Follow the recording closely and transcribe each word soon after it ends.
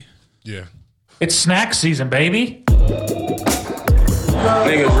Yeah. It's snack season, baby.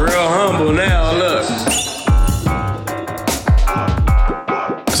 Niggas real humble now, look.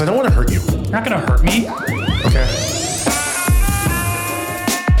 Because I don't want to hurt you. You're not gonna hurt me. Okay.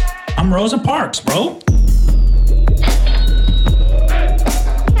 I'm Rosa Parks, bro.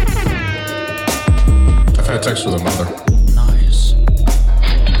 I've had text with a mother. Nice.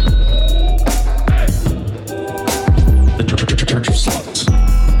 The Church of Sluts.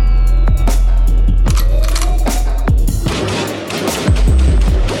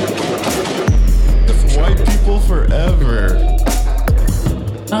 White people forever.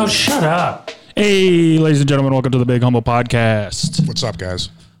 Oh, shut up. Hey, ladies and gentlemen, welcome to the Big Humble Podcast. What's up, guys?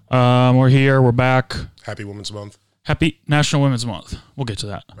 We're here. We're back. Happy Women's Month. Happy National Women's Month. We'll get to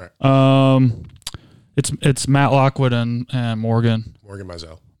that. Right. It's Matt Lockwood and Morgan. Morgan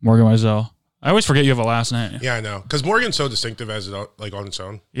Mizell. Morgan Mizell. I always forget you have a last name. Yeah, I know. Because Morgan's so distinctive as it, like on its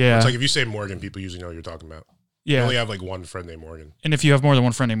own. Yeah. It's like if you say Morgan, people usually know what you're talking about. Yeah. You only have like one friend named Morgan. And if you have more than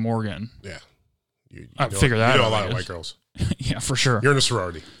one friend named Morgan. Yeah. You I know, figure that you know out, a lot I of guess. white girls. Yeah, for sure. You're in a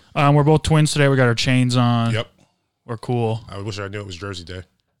sorority. We're both twins today. We got our chains on. Yep. We're cool. I wish I knew it was Jersey Day.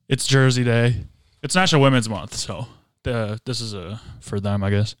 It's Jersey Day. It's National Women's Month, so this is for them, I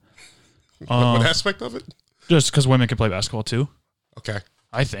guess. What aspect of it? Just because women can play basketball too, Okay.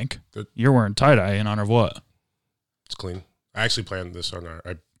 I think. Good. You're wearing tie-dye in honor of what? It's clean. I actually planned this on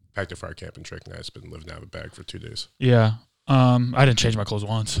I packed it for our camping trip, and it's been living out of a bag for 2 days. Yeah. I didn't change my clothes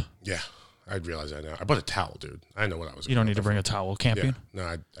once. Yeah. I realize that now. I bought a towel, dude. I know what I was. You don't need to bring a towel camping. Yeah.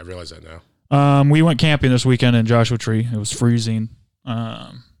 No, I realize that now. We went camping this weekend in Joshua Tree. It was freezing.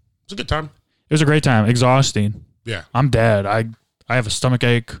 It's a good time. It was a great time. Exhausting. Yeah. I'm dead. I have a stomach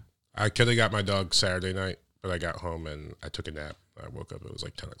ache. I could have got my dog Saturday night, but I got home and I took a nap. I woke up. It was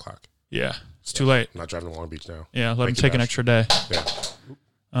like 10 o'clock. Yeah. It's too late. I'm not driving to Long Beach now. Yeah. Let him Thank you, take an Josh. extra day.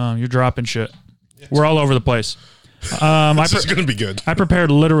 Yeah. You're dropping shit. We're all over the place. This is going to be good. I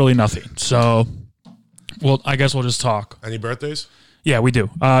prepared literally nothing. So, well, I guess we'll just talk. Any birthdays? Yeah, we do.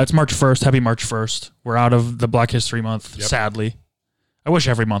 It's March 1st. Happy March 1st. We're out of the Black History Month, Yep. sadly. I wish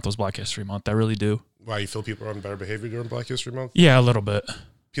every month was Black History Month. I really do. Why, you feel people are on better behavior during Black History Month? Yeah, a little bit.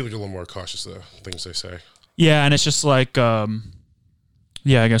 People get a little more cautious of the things they say. Yeah, and it's just like,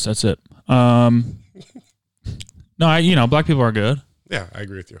 yeah, I guess that's it. No, black people are good. Yeah, I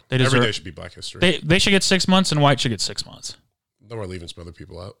agree with you. They Every deserve- day should be Black History. They should get 6 months, and white should get 6 months. Then we're leaving some other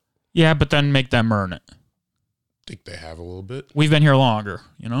people out. Yeah, but then make them earn it. I think they have a little bit. We've been here longer,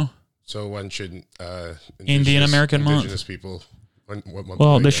 you know? So when should Indian American month. Indigenous people? What month?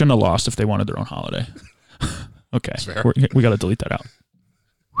 Well, do they get? shouldn't have lost if they wanted their own holiday. Okay, That's fair. we got to delete that out.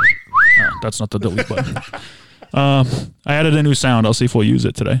 Oh, that's not the delete button. I added a new sound. I'll see if we'll use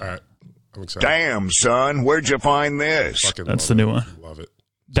it today. All right. I'm excited. Damn, son, where'd you find this? Fucking That's love the it. new one. Love it.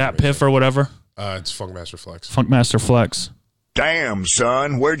 Dat Piff or whatever. It's Funkmaster Flex. Funkmaster Flex. Damn,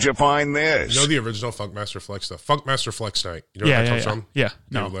 son, where'd you find this? You know the original Funkmaster Flex stuff? Funkmaster Flex Night. You know Yeah, where that yeah, comes yeah. from? Yeah,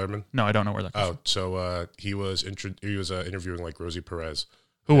 no. David Letterman? No, I don't know where that comes from. Oh, so he was interviewing like Rosie Perez.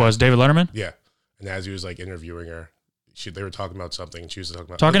 Who was? David Letterman? Yeah. And as he was like interviewing her, they were talking about something. And she was talking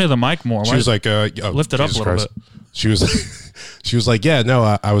about Talking to the mic more. She Why- was like, lift it up a little bit. She was like, yeah,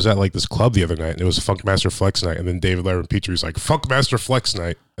 no, I was at like this club the other night, and it was Funkmaster Flex Night. And then David Letterman Petrie was like, Funkmaster Flex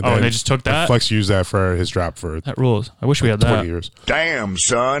Night. And And then they just took that? Flex used that for his drop for That rules. I wish we had 20 that. years. Damn,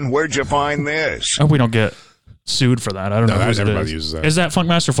 son, where'd you find this? I hope we don't get sued for that. I don't No, know who it everybody is. uses that. Is that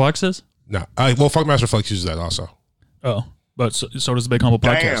Funkmaster Flex's? No, well, Funkmaster Flex uses that also. Oh, but so does the Big Humble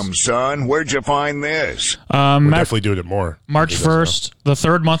Podcast. Damn, son, where'd you find this? We're Matt, definitely doing it more. March He does now. 1st, the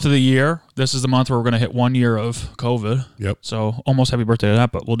third month of the year. This is the month where we're going to hit 1 year of COVID. Yep. So almost happy birthday to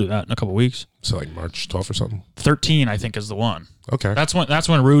that, but we'll do that in a couple weeks. So like March 12th or something. 13, I think, is the one. Okay. That's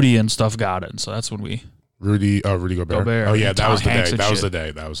when Rudy and stuff got it. So that's when we. Rudy Gobert. Gobert Oh yeah, and that Tom was the Hanks day. and That was shit. the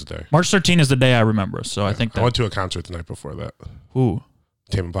day. That was the day. March 13 is the day I remember. So I think I that. went to a concert the night before that. Ooh.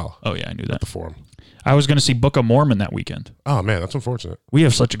 Tame Impala. Oh, yeah, I knew that. The Forum. I was going to see Book of Mormon that weekend. Oh man, that's unfortunate. We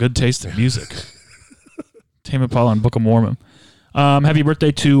have such a good taste in music. Tame Impala and Book of Mormon. Happy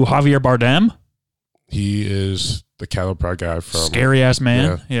birthday to Javier Bardem. He is the cattle prod guy from Scary ass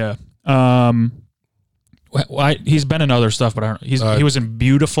man. Yeah. He's been in other stuff, but I don't. He was in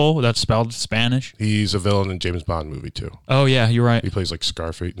Beautiful. That's spelled Spanish. He's a villain in James Bond movie too. Oh yeah, you're right. He plays like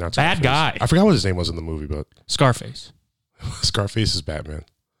Scarface. Not Bad Scarface. guy. I forgot what his name was in the movie, but Scarface. Scarface is Batman.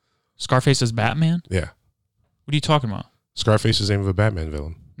 Scarface is Batman. Yeah. What are you talking about? Scarface is the name of a Batman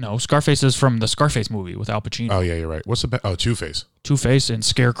villain. No, Scarface is from the Scarface movie with Al Pacino. Oh yeah, you're right. What's the Two-Face? Two-Face and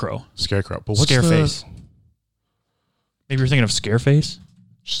Scarecrow. Scarecrow. But what's Scareface. Maybe you're thinking of Scareface.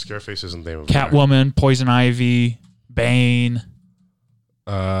 Scareface isn't the name of a guy. Catwoman, Poison Ivy, Bane.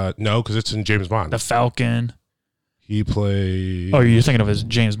 No, because it's in James Bond. The Falcon. He played. Oh, you're thinking of his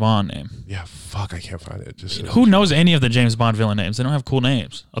James Bond name. Yeah, fuck, I can't find it. Just Who knows any of the James Bond villain names? They don't have cool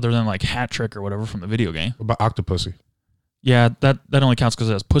names other than like Hat Trick or whatever from the video game. What about Octopussy? Yeah, that only counts because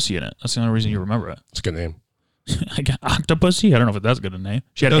it has pussy in it. That's the only reason you remember it. It's a good name. I got Octopussy. I don't know if that's good a name.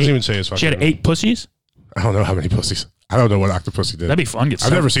 She had It doesn't eight, even say his fucking She had name. 8 pussies. I don't know how many pussies. I don't know what Octopussy did. That'd be fun.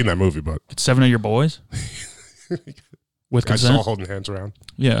 I've never seen that movie, but Get 7 of your boys with I saw consent. holding hands around.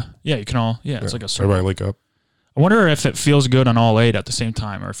 Yeah, you can all. Yeah, it's like a circle. Everybody link up. I wonder if it feels good on all 8 at the same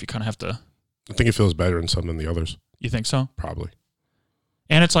time, or if you kind of have to. I think it feels better in some than the others. You think so? Probably.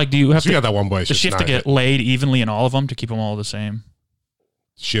 And it's like, do you have So you to? got that one boy. Does she have to get laid evenly in all of them to keep them all the same?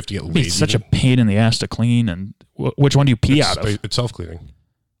 She have to get It'd be laid. such a pain in the ass to clean. And which one do you pee out of? It's self cleaning.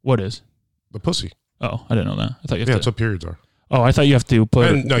 What is? The pussy. Oh, I didn't know that. I thought you have Yeah, to. that's what periods are. Oh, I thought you have to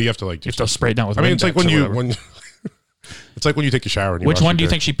put. No, you have to like. You have to spray it down with. I mean, it's like when Windex or you whatever. it's like when you take a shower. And you Which wash one your do you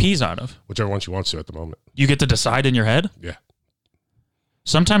dick. think she pees out of? Whichever one she wants to at the moment. You get to decide in your head. Yeah.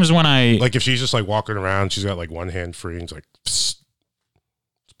 Sometimes when I Like if she's just like walking around, she's got like one hand free and it's like, psst,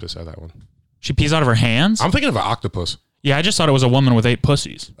 let's piss out that one. she pees out of her hands. I'm thinking of an octopus. Yeah, I just thought it was a woman with 8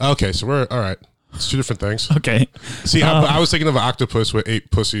 pussies. Okay, so we're all right. It's 2 different things. Okay. See, I was thinking of an octopus with 8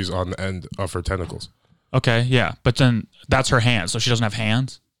 pussies on the end of her tentacles. Okay, yeah, but then that's her hands, so she doesn't have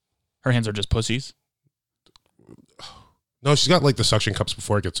hands. Her hands are just pussies. No, she's got like the suction cups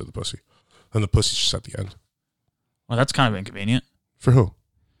before it gets to the pussy. Then the pussy's just at the end. Well, that's kind of inconvenient. For who?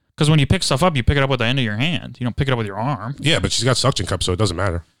 Because when you pick stuff up, you pick it up with the end of your hand. You don't pick it up with your arm. Yeah, but she's got suction cups, so it doesn't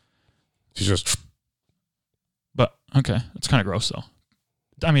matter. She's just. But okay, it's kind of gross though.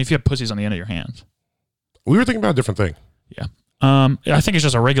 I mean, if you have pussies on the end of your hands. We were thinking about a different thing. Yeah. I think it's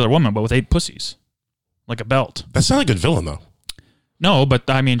just a regular woman, but with 8 pussies, like a belt. That's not a good villain, though. No, but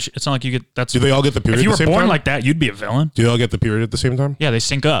I mean, it's not like you get. That's Do they all get the period if you at were the same born time? like that, you'd be a villain. Do they all get the period at the same time? Yeah, they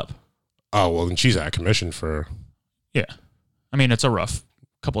sync up. Oh, well, then she's out of commission for, Yeah, I mean, it's a rough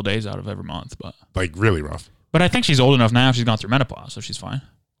couple of days out of every month, but like, really rough. I think she's old enough now. She's gone through menopause, so she's fine.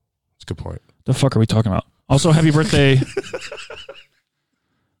 That's a good point. The fuck are we talking about? Also, happy birthday.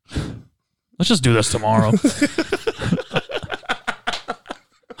 Let's just do this tomorrow.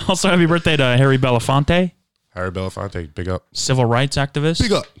 Also, happy birthday to Harry Belafonte, Harry Belafonte, big up. civil rights activist.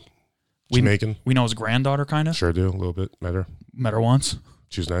 Big up. Jamaican. We know his granddaughter, kind of. Sure do, a little bit. Met her once.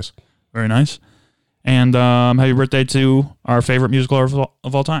 She was nice. Very nice. And happy birthday to our favorite musical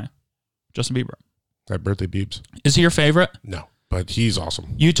of all time, Justin Bieber. Happy birthday, Biebs. Is he your favorite? No, but he's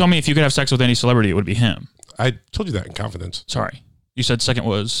awesome. You told me if you could have sex with any celebrity, it would be him. I told you that in confidence. Sorry. You said second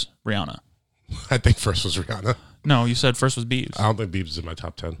was Rihanna. I think first was Rihanna. No, you said first was Biebs. I don't think Biebs is in my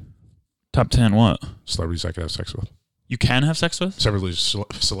top 10 Top 10 what? celebrities I could have sex with. You can have sex with? Several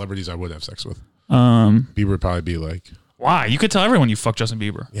celebrities I would have sex with. Bieber would probably be like, Why? You could tell everyone you fuck Justin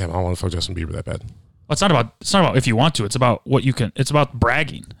Bieber. yeah, I don't want to fuck Justin Bieber that bad. Well, it's not about if you want to. It's about what you can. It's about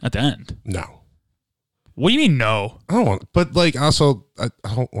bragging at the end. No. What do you mean no? I don't want, but like also, I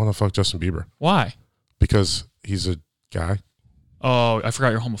don't want to fuck Justin Bieber Why? because he's a guy. Oh, I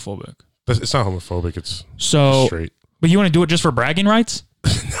forgot you're homophobic. But it's not homophobic. It's So, straight. but you want to do it just for bragging rights?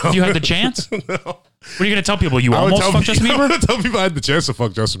 If you had the chance? No. What are you going to tell people? You I would almost tell fucked Justin I Bieber? would tell people I had the chance to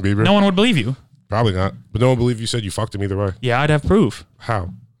fuck Justin Bieber. No one would believe you. Probably not. But no one believed you said you fucked him either way. Yeah, I'd have proof. How?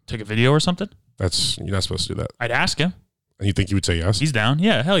 Take a video or something. You're not supposed to do that. I'd ask him. And you think he would say yes? He's down.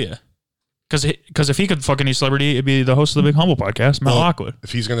 Yeah, hell yeah. Because if he could fuck any celebrity, it'd be the host of the Big Humble podcast, Mel Lockwood.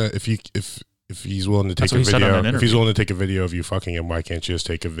 If he's gonna, if he's willing to take That's a what he said on video, an if he's interview. willing to take a video of you fucking him, why can't you just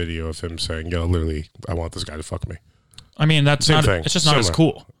take a video of him saying, "Yo, literally, I want this guy to fuck me"? I mean, that's Same not. thing. It's just not as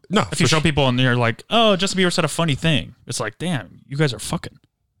Similar. cool. No, If you show people and you're like, "Oh, Justin Bieber said a funny thing," it's like, "Damn, you guys are fucking."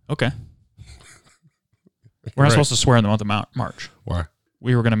 Okay. We're not supposed to swear in the month of March. Why?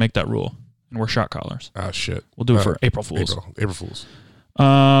 We were going to make that rule, and we're shot callers. Oh shit. We'll do it for April Fools. April Fools.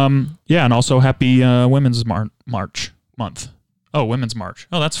 Yeah, and also happy Women's March month. Oh, Women's March.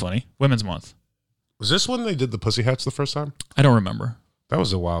 Oh, that's funny. Women's Month. Was this when they did the pussy hats the first time? I don't remember. That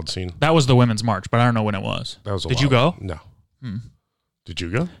was a wild scene. That was the Women's March, but I don't know when it was. That was. Did you go? No. Did you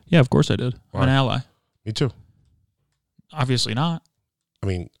go? Yeah, of course I did. Why? I'm an ally. Me too. Obviously not. I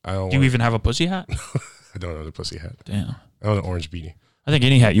mean, I don't. Do you even have a pussy hat? I don't own a pussy hat. Damn. I own an orange beanie. I think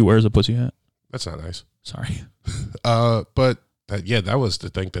any hat you wear is a pussy hat. That's not nice. Sorry. But that was to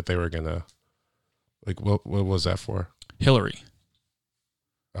think that they were gonna, like, what was that for? Hillary.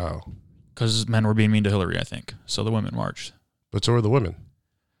 Oh, Because men were being mean to Hillary, I think. So the women marched. but so were the women.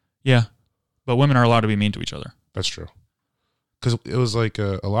 Yeah. But women are allowed to be mean to each other. That's true. Because it was like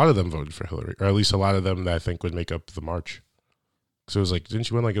a lot of them voted for Hillary, or at least a lot of them that I think would make up the march. So it was like, didn't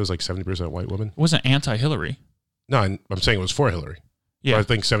she win? Like it was like 70% white women. It wasn't anti-Hillary. No, I'm saying it was for Hillary. Yeah. But I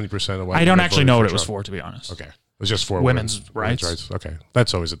think 70% of white I don't women actually voted know for what it was Trump. for, to be honest. Okay. It was just for Women's rights. Okay.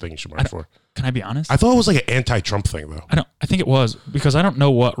 That's always the thing you should march for. Can I be honest? I thought it was like an anti-Trump thing, though. I think it was because I don't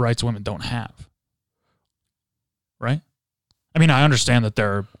know what rights women don't have. Right? I mean, I understand that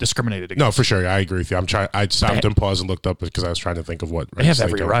they're discriminated against. No, for sure. I agree with you. I stopped and paused and looked up because I was trying to think of what rights have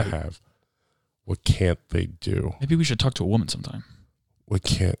every don't right. have. What can't they do? Maybe we should talk to a woman sometime. What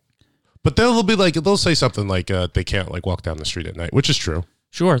can't? But they'll say something like they can't like walk down the street at night, which is true.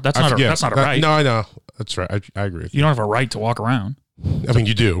 Sure, that's not a right. No, I know. That's right. I agree with you. You don't have a right to walk around. I mean,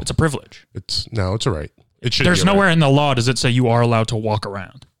 you do. It's a privilege. It's a right. It should. There's be a nowhere right. in the law does it say you are allowed to walk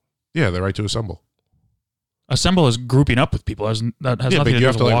around. Yeah, the right to assemble. Assemble is grouping up with people. That has Yeah, nothing but to do you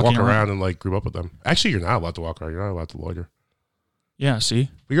have with to like walking walk around and like group up with them. Actually, you're not allowed to walk around. You're not allowed to loiter. Yeah, see?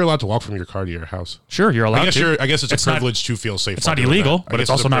 But you're allowed to walk from your car to your house. Sure, you're allowed to. I guess it's a privilege to feel safe. It's not illegal, but it's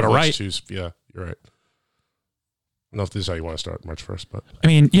also not a right. Yeah, you're right. I don't know if this is how you want to start March 1st, but I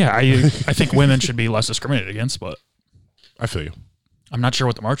mean, yeah, I think women should be less discriminated against, but I feel you. I'm not sure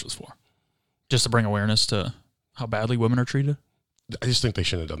what the march was for. Just to bring awareness to how badly women are treated? I just think they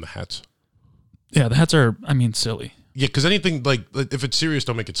shouldn't have done the hats. Yeah, the hats are, I mean, silly. Yeah, because anything like if it's serious,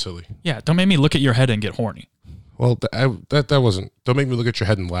 don't make it silly. Yeah, don't make me look at your head and get horny. Well, that wasn't. Don't make me look at your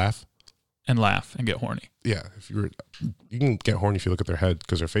head and laugh. And laugh and get horny. Yeah, you can get horny if you look at their head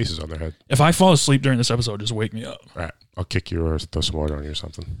because their face is on their head. If I fall asleep during this episode, just wake me up. All right, I'll kick you or throw some water on you or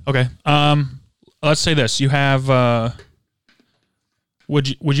something. Okay. Let's say this: you have.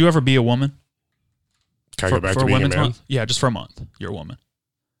 Would you ever be a woman? Can I go back to being a man? Month? Yeah, just for a month. You're a woman.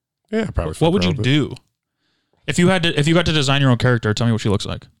 Yeah, probably. What would you do if you got to design your own character? Tell me what she looks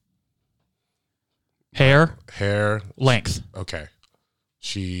like. Hair, length. Okay.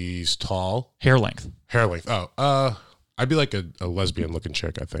 She's tall. Hair length. Oh, I'd be like a lesbian looking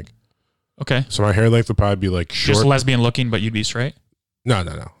chick, I think. Okay. So my hair length would probably be like short. Just lesbian looking, but you'd be straight? No.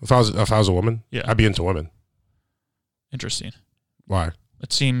 If I was a woman, yeah, I'd be into women. Interesting. Why?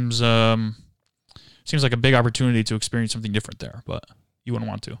 It seems like a big opportunity to experience something different there, but you wouldn't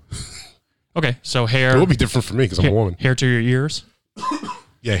want to. Okay, so hair. It would be different for me because I'm a woman. Hair to your ears?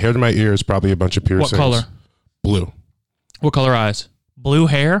 Yeah, hair to my ears, probably a bunch of piercings. What color? Blue. What color eyes? Blue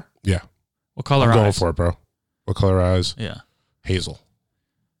hair? Yeah. What color eyes? I'm going for it, bro. What color eyes? Yeah. Hazel.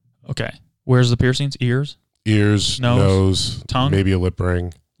 Okay. Where's the piercings? Ears? Ears, nose, tongue, maybe a lip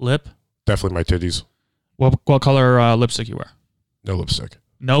ring. Lip? Definitely my titties. What color lipstick you wear? No lipstick.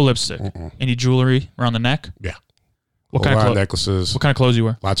 No lipstick. Mm-mm. Any jewelry around the neck? Yeah. What kind of necklaces? What kind of clothes you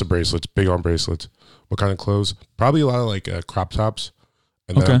wear? Lots of bracelets, big arm bracelets. What kind of clothes? Probably a lot of like crop tops,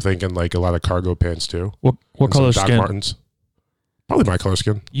 and then I'm thinking like a lot of cargo pants too. What color Doc skin? Martens. Probably my color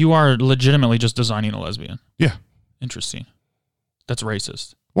skin. You are legitimately just designing a lesbian. Yeah. Interesting. That's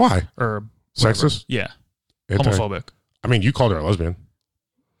racist. Why? Or sexist? Yeah. Homophobic. I mean, you called her a lesbian.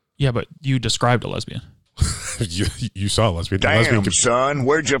 Yeah, but you described a lesbian. you saw a lesbian. Damn, son,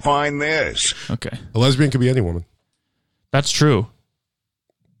 where'd you find this? Okay. A lesbian could be any woman. That's true.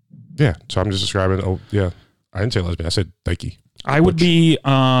 Yeah. So I'm just describing. Oh, yeah. I didn't say lesbian. I said dykey. I would be.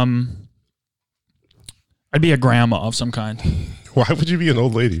 I'd be a grandma of some kind. Why would you be an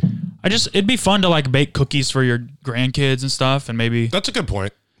old lady? It'd be fun to like bake cookies for your grandkids and stuff, and maybe that's a good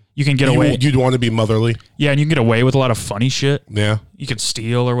point. You can get away. You'd want to be motherly. Yeah, and you can get away with a lot of funny shit. Yeah. You could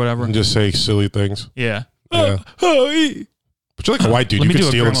steal or whatever. And just say silly things. Yeah. Yeah. But you're like a white dude. You could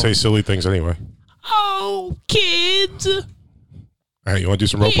steal and say silly things anyway. Oh, kids. All right, you want to do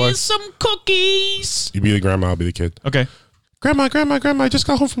some role play? Here's some cookies. You be the grandma, I'll be the kid. Okay. Grandma, I just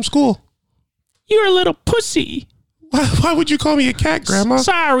got home from school. You're a little pussy. Why would you call me a cat, Grandma?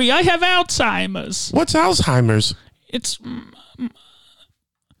 Sorry, I have Alzheimer's. What's Alzheimer's? It's...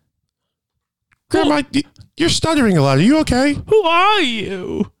 Grandma, you're stuttering a lot. Are you okay? Who are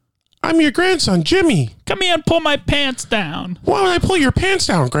you? I'm your grandson, Jimmy. Come here and pull my pants down. Why would I pull your pants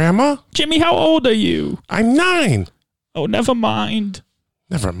down, Grandma? Jimmy, how old are you? I'm 9. Oh, never mind.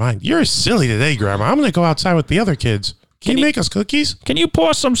 Never mind. You're silly today, Grandma. I'm going to go outside with the other kids. Can you make us cookies? Can you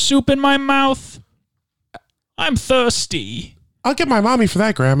pour some soup in my mouth? I'm thirsty. I'll get my mommy for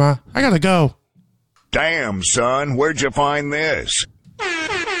that, Grandma. I got to go. Damn, son, where'd you find this?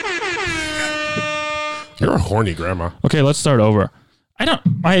 You're a horny grandma. Okay, let's start over.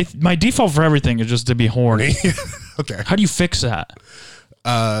 My default for everything is just to be horny. Okay. How do you fix that?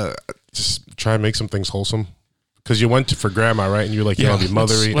 Just try and make some things wholesome. Because you went for grandma, right? And you're like, you want to be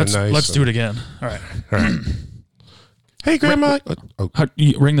mothery and nice. Let's do it again. All right. Hey, Grandma.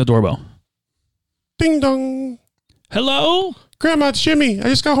 Ring the doorbell. Ding dong. Hello? Grandma, it's Jimmy. I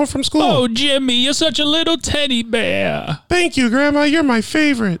just got home from school. Oh, Jimmy, you're such a little teddy bear. Thank you, Grandma. You're my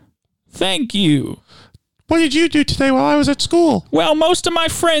favorite. Thank you. What did you do today while I was at school? Well, most of my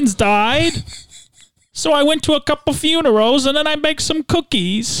friends died. So I went to a couple funerals and then I baked some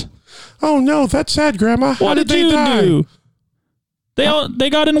cookies. Oh no, that's sad, Grandma. How What did they you die? do? They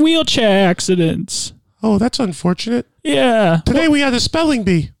got in wheelchair accidents. Oh, that's unfortunate. Yeah. Today we had a spelling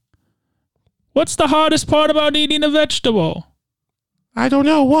bee. What's the hardest part about eating a vegetable? I don't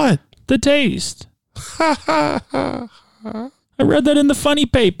know what. The taste. I read that in the funny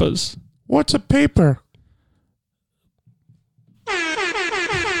papers. What's a paper?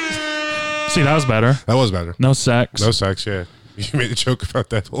 See, that was better. That was better. No sex. No sex, yeah. You made a joke about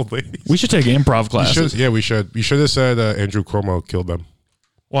that old lady. We should take improv classes. Yeah, we should. You should have said Andrew Cuomo killed them.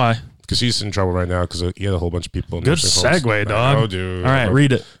 Why? Because he's in trouble right now because he had a whole bunch of people. In Good nursing homes. segue, dog. Oh, dude. All right,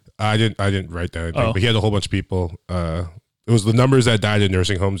 read it. I didn't write that. Oh. But he had a whole bunch of people. It was the numbers that died in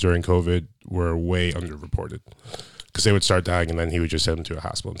nursing homes during COVID were way underreported because they would start dying and then he would just send them to a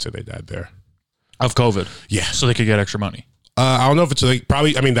hospital and say they died there. Of COVID. Yeah. So they could get extra money. I don't know if it's like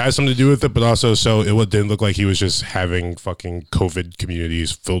probably. I mean, that has something to do with it, but also so it didn't look like he was just having fucking COVID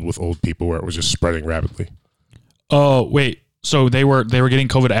communities filled with old people where it was just spreading rapidly. Oh wait, so they were getting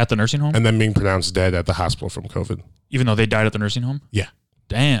COVID at the nursing home, And then being pronounced dead at the hospital from COVID. even though they died at the nursing home. Yeah.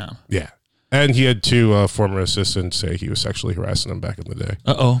 Damn. Yeah. And he had two former assistants say he was sexually harassing them back in the day.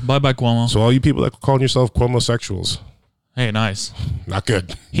 Bye bye Cuomo. So all you people that calling yourself Cuomo-sexuals, Hey, nice. not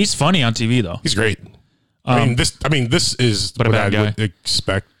good. He's funny on TV though. He's great. I mean, this is but a what bad I would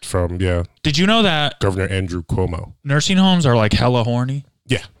expect from Did you know that Governor Andrew Cuomo. nursing homes are like hella horny?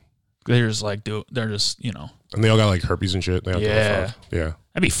 Yeah. They're just like, they're just, And they all got like herpes and shit. They have to Yeah. fuck. Yeah.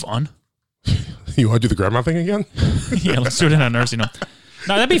 that'd be fun. You want to do the grandma thing again? Yeah, let's do it in a nursing home.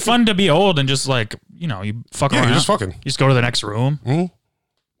 No, that'd be fun to be old and just like, you fuck Yeah, around. you're just fucking. You just go to the next room. You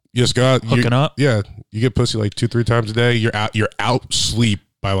just go out. Hooking up? Yeah. You get pussy like 2-3 times a day. You're out sleep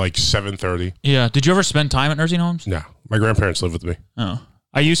by like 7:30. Yeah. Did you ever spend time at nursing homes? No. My grandparents live with me. Oh,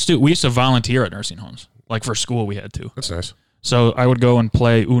 we used to volunteer at nursing homes. Like for school, we had to. That's nice. So I would go and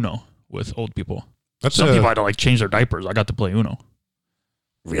play Uno with old people. That's Some people had to like change their diapers. I got to play Uno.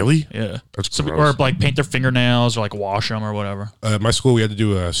 Really? Yeah. That's Or gross. like paint their fingernails or like wash them or whatever. My school, we had to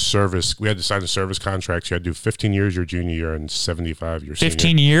do a service. We had to sign a service contract. You had to do 15 years your junior year and 75 your 15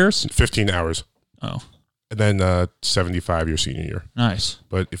 senior. years? 15 hours. Oh, And then 75 your senior year. nice.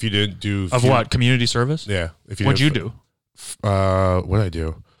 But if you didn't do... Of what? Community service? Yeah. If you What'd you didn't- do? What did I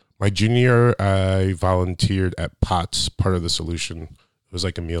do? My junior year, I volunteered at POTS, part of the solution. It was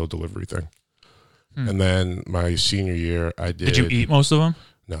like a meal delivery thing. And then my senior year, I did... Did you eat most of them?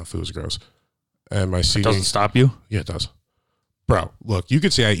 No, food was gross. And my It senior... doesn't stop you? Yeah, it does. Bro, look, you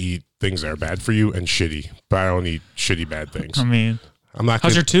could say I eat things that are bad for you and shitty, but I don't eat shitty bad things. I mean, I'm not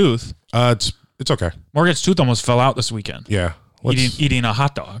how's gonna, your tooth? It's okay. Morgan's tooth almost fell out this weekend. Yeah. Eating a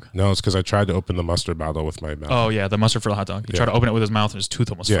hot dog. No, it's because I tried to open the mustard bottle with my mouth. Oh, yeah, the mustard for the hot dog. He tried to open it with his mouth and his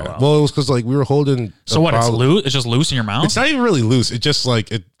tooth almost fell Yeah. out. Well, it was because like we were holding. So what? It's loose? It's just loose in your mouth? It's not even really loose. It just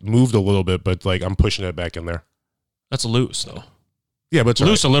like it moved a little bit, but like I'm pushing it back in there. That's loose, though. Yeah, but it's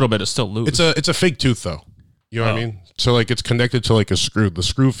Loose all a little bit. It's still loose. It's a fake tooth though. You know what I mean? So like it's connected to like a screw. The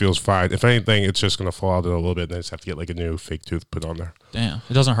screw feels fine. If anything, it's just gonna fall out in a little bit, and then I just have to get like a new fake tooth put on there. Damn.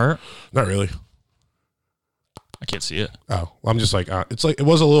 It doesn't hurt? Not really. I can't see it. Oh, well, I'm just like it's like it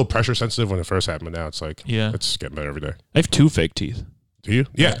was a little pressure sensitive when it first happened. But now it's like Yeah. it's getting better every day. I have 2 fake teeth. Do you?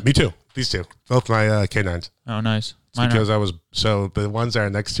 Yeah, me too. These two, both my canines. Oh, nice. It's Mine because I was so the ones that are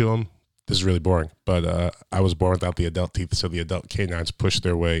next to them. This is really boring, but I was born without the adult teeth, so the adult canines pushed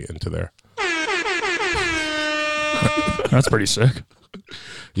their way into there. That's pretty sick.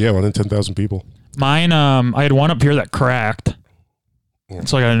 Yeah, 1 in 10,000 people. Mine, I had one up here that cracked.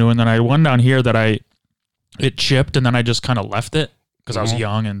 So I got a new one. Then I had one down here that it chipped, and then I just kind of left it because I was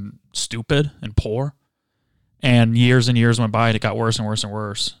young and stupid and poor. And years went by, and it got worse and worse and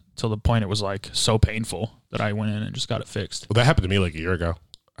worse till the point it was like so painful that I went in and just got it fixed. Well, that happened to me like a year ago.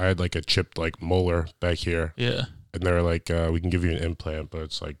 I had like a chipped like molar back here, Yeah. and they were like, "We can give you an implant, but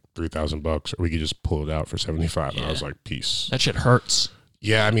it's like $3,000, or we could just pull it out for $75." And I was like, "Peace." That shit hurts.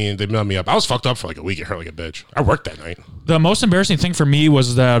 Yeah, I mean, they mailed me up. I was fucked up for like a week. It hurt like a bitch. I worked that night. The most embarrassing thing for me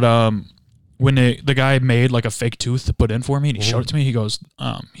was that when the guy made like a fake tooth to put in for me, and he showed it to me, he goes,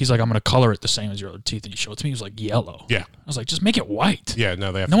 he's like, "I'm going to color it the same as your other teeth." And he showed it to me. He was like, yellow. Yeah. I was like, just make it white. Yeah,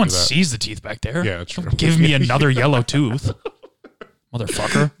 no, they have No to one do that. sees the teeth back there. Yeah, that's true. Don't give me another yellow tooth.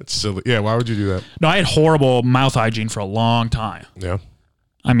 Motherfucker. It's silly. Yeah, why would you do that? No, I had horrible mouth hygiene for a long time. Yeah.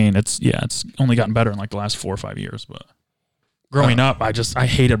 I mean, it's only gotten better in like the last 4 or 5 years, but growing up, I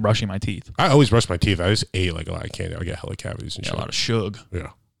hated brushing my teeth. I always brush my teeth. I just ate like a lot of candy. I get hella cavities and Yeah, shit. a lot of shug.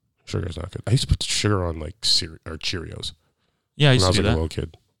 Yeah. Sugar's not good. I used to put sugar on like Cheerios Yeah, I when used I to was do like a that. little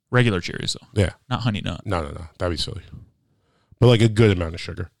kid. Regular Cheerios though. Yeah. Not Honey Nut. No. That'd be silly. But like a good amount of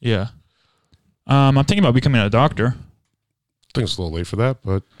sugar. Yeah. I'm thinking about becoming a doctor. I think it's a little late for that,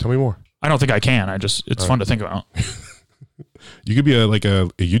 but tell me more. I don't think I can. It's fun to think about. You could be a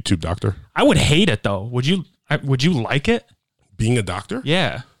YouTube doctor. I would hate it though. Would you like it? Being a doctor?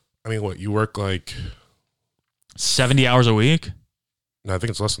 Yeah. I mean, what, you work like 70 hours a week? No, I think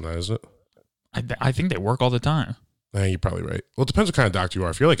it's less than that, isn't it? I think they work all the time. You're probably right. Well, it depends what kind of doctor you are.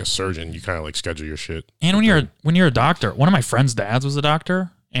 If you're like a surgeon, you kind of like schedule your shit. And when you're a doctor, one of my friend's dads was a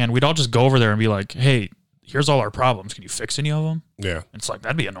doctor, and we'd all just go over there and be like, "Hey, here's all our problems. Can you fix any of them?" Yeah. It's like,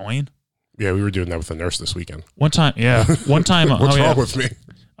 that'd be annoying. Yeah, we were doing that with a nurse this weekend. One time. What's wrong with me?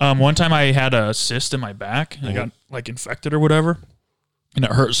 One time I had a cyst in my back and I got like infected or whatever, and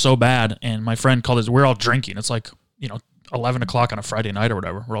it hurt so bad. And my friend called us. We're all drinking. It's like 11 o'clock on a Friday night or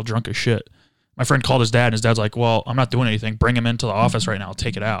whatever. We're all drunk as shit. My friend called his dad, and his dad's like, "Well, I'm not doing anything. Bring him into the office right now. I'll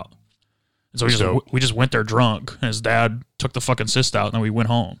take it out." And so we just went there drunk, and his dad took the fucking cyst out, and then we went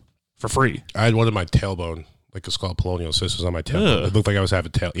home for free. I had one in my tailbone, like it's called polonial cyst, was on my tailbone. Ugh. It looked like I was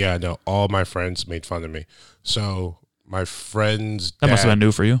having tail. Yeah, no, all my friends made fun of me. So my friend's That must have been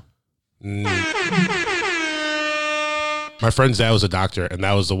new for you. My friend's dad was a doctor, and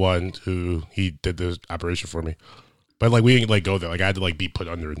that was the one who he did the operation for me. But like we didn't like go there. Like I had to like be put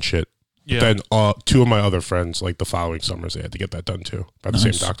under and shit. Yeah. But then two of my other friends, like the following summers, they had to get that done too by the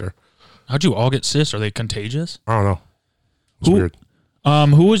same doctor. How'd you all get cysts? Are they contagious? I don't know. It's weird.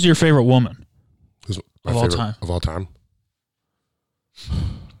 Who was your favorite woman Who's my of all favorite time? Of all time?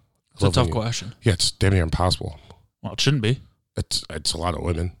 It's a tough question. Yeah, it's damn near impossible. Well, it shouldn't be. It's a lot of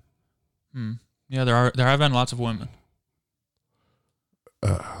women. Yeah, there have been lots of women.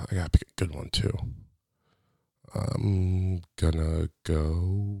 I gotta pick a good one too. I'm gonna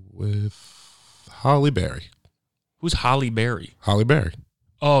go with Holly Berry. Who's Holly Berry? Holly Berry.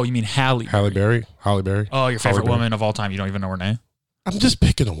 Oh, you mean Halle? Halle Berry. Holly Berry. Oh, your favorite Berry. woman of all time. You don't even know her name. I'm just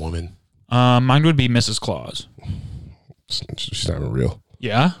picking a woman. Mine would be Mrs. Claus. She's not even real.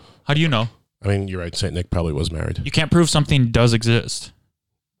 Yeah? How do you know? I mean, you're right. Saint Nick probably was married. You can't prove something does exist.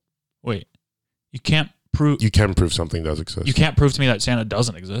 Wait. You can't prove. You can prove something does exist. You can't prove to me that Santa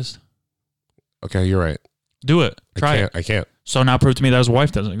doesn't exist. Okay, you're right. Do it. Try it. I can't. So now prove to me that his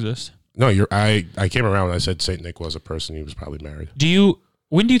wife doesn't exist. No, I came around and I said Saint Nick was a person. He was probably married.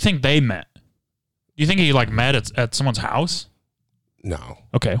 When do you think they met? Do you think he like met at someone's house? No.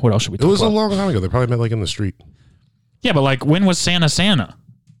 Okay, what else should we talk It was about? a long time ago. They probably met like in the street. Yeah, but like when was Santa?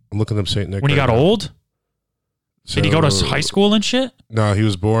 I'm looking up Saint Nick. When he got old? Did he go to high school and shit? No, he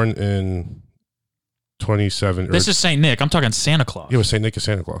was born in 27. This is Saint Nick. I'm talking Santa Claus. Yeah, Saint Nick is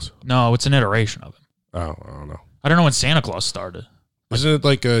Santa Claus. No, it's an iteration of him. Oh, I don't know. I don't know when Santa Claus started. Isn't it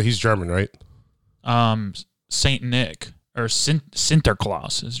like he's German, right? Saint Nick or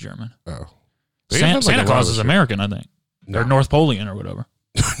Sinterklaas is German. Oh, Santa Claus is American, I think. No. Or North Polian or whatever.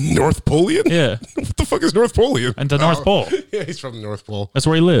 North Polian? Yeah. What the fuck is North Polian? And the North Pole. Yeah, he's from the North Pole. That's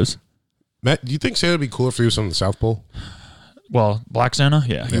where he lives. Matt, do you think Santa would be cooler if he was from the South Pole? Well, Black Santa,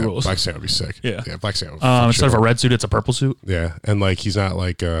 yeah, he rules. Black Santa would be sick. Yeah, Black Santa. Instead of a red suit, it's a purple suit. Yeah, and like he's not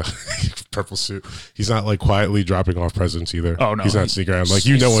like purple suit. He's not like quietly dropping off presents either. Oh no, he's not sneaking around. Like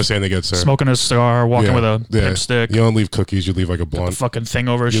when Santa gets there, smoking a cigar, walking with a hip stick. You don't leave cookies. You leave like a blunt. The fucking thing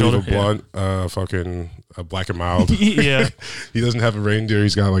over his you shoulder. Leave a blunt. Fucking Black and Mild. Yeah. He doesn't have a reindeer.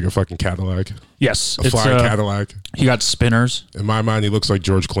 He's got like a fucking Cadillac. Yes, a flying Cadillac. He got spinners. In my mind, he looks like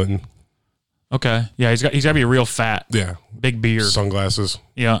George Clinton. Okay. Yeah, he's got to be real fat. Yeah. Big beard. Sunglasses.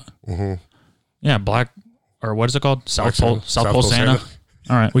 Yeah. Mm-hmm. Yeah, black, or what is it called? South Pole Santa. Santa.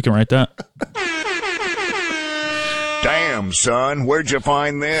 All right, we can write that. Damn, son, where'd you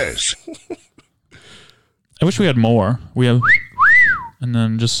find this? I wish we had more. We have, and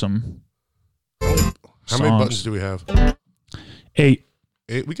then just some. How many buttons do we have? 8.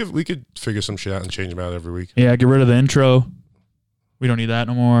 We could figure some shit out and change them out every week. Yeah, get rid of the intro. We don't need that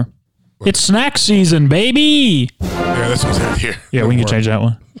no more. It's snack season, baby. Yeah, that's what's out here. Yeah, we can change that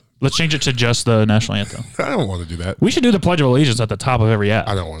one. Let's change it to just the national anthem. I don't want to do that. We should do the Pledge of Allegiance at the top of every app.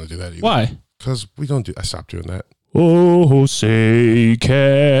 I don't want to do that either. Why? Because we don't do. I stopped doing that. Oh, say,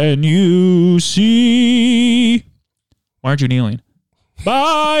 can you see? Why aren't you kneeling?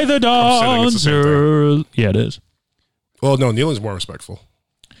 By the dawn's early. Yeah, it is. Well, no, kneeling's more respectful.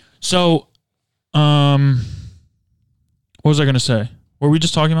 So, what was I going to say? Were we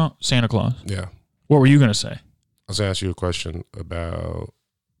just talking about Santa Claus? Yeah. What were you going to say? I was going to ask you a question about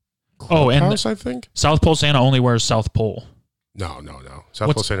Clubhouse, I think. South Pole Santa only wears South Pole. No.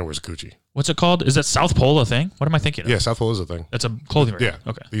 South Pole Santa wears Gucci. What's it called? Is that South Pole a thing? What am I thinking of? Yeah, South Pole is a thing. That's a clothing brand. Yeah.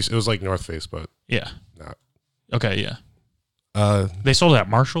 Okay. It was like North Face, but yeah. not. Okay, yeah. They sold it at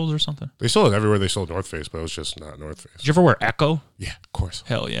Marshalls or something. They sold it everywhere. They sold North Face, but it was just not North Face. Did you ever wear Echo? Yeah, of course.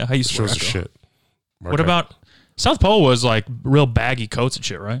 Hell yeah. I used to wear Shows Echo. the shit. What about South Pole was like real baggy coats and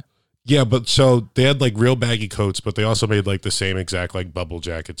shit, right? Yeah, but so they had like real baggy coats, but they also made like the same exact like bubble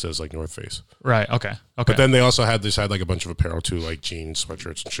jackets as like North Face. Right. Okay. But then they also had like a bunch of apparel too, like jeans,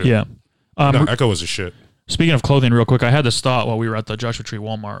 sweatshirts, and shit. Yeah. No, Echo was a shit. Speaking of clothing, real quick, I had this thought while we were at the Joshua Tree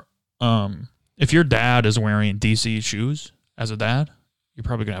Walmart. If your dad is wearing DC shoes as a dad, you're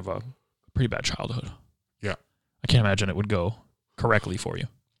probably gonna have a pretty bad childhood. Yeah. I can't imagine it would go correctly for you.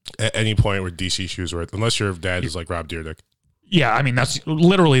 At any point where DC shoes were, unless your dad is like Rob Dyrdek. Yeah, I mean that's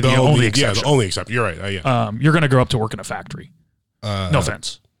literally the only exception. Yeah, the only exception. You're right. Yeah. You're gonna grow up to work in a factory. No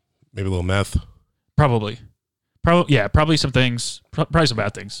offense. Maybe a little meth. Probably some things. Probably some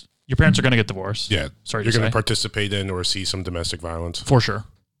bad things. Your parents are gonna get divorced. Yeah. Sorry, you're gonna participate in or see some domestic violence for sure,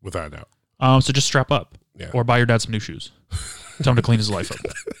 without a doubt. So just strap up. Yeah. Or buy your dad some new shoes. Tell him to clean his life up.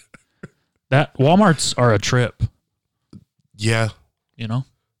 That Walmarts are a trip. Yeah. You know.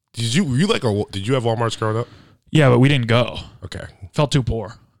 Did you have Walmarts growing up? Yeah, but we didn't go. Okay. Felt too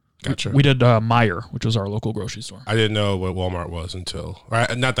poor. Gotcha. We did Meijer, which was our local grocery store. I didn't know what Walmart was until,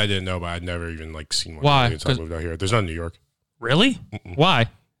 not that I didn't know, but I'd never even like seen one. Why? Until I moved out here. There's none in New York. Really? Why?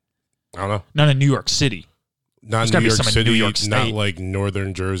 I don't know. None in New York City. Not in New York City, not like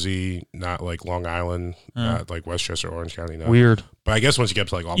Northern Jersey, not like Long Island, not like Westchester, Orange County. No. Weird. But I guess once you get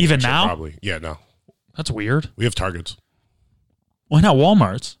to like all even now, probably. Yeah, no. That's weird. We have Targets. Why not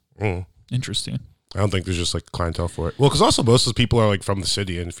Walmarts? Mm. Interesting. I don't think there's just like clientele for it. Well, because also most of the people are like from the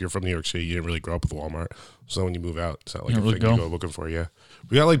city, and if you're from New York City, you didn't really grow up with Walmart. So when you move out, it's not like a thing you go looking for. Yeah,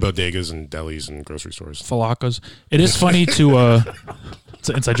 we got like bodegas and delis and grocery stores. Falakas. It is funny to. It's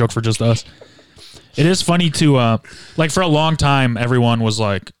an inside joke for just us. It is funny to like for a long time, everyone was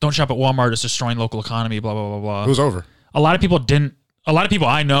like, "Don't shop at Walmart; it's destroying local economy." Blah blah blah blah. It was over. A lot of people didn't. A lot of people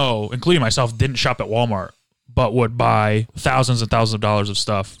I know, including myself, didn't shop at Walmart, but would buy thousands and thousands of dollars of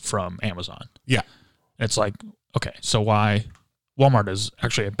stuff from Amazon. Yeah. It's like, okay, so why Walmart is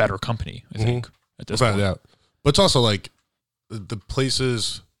actually a better company, I think, at this point. Out. But it's also like the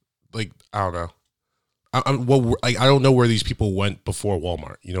places, like, I don't know. I don't know where these people went before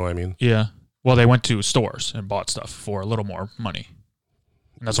Walmart. You know what I mean? Yeah. Well, they went to stores and bought stuff for a little more money.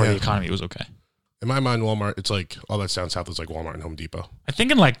 And that's why the economy was okay. In my mind, Walmart, it's like all that's down south is like Walmart and Home Depot. I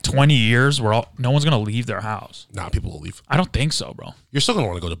think in like 20 years, no one's going to leave their house. Nah, people will leave. I don't think so, bro. You're still going to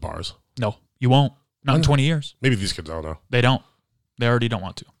want to go to bars. No, you won't. Not in 20 years. Maybe these kids, I don't know. They don't. They already don't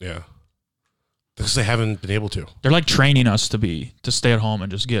want to. Yeah. Because they haven't been able to. They're like training us to stay at home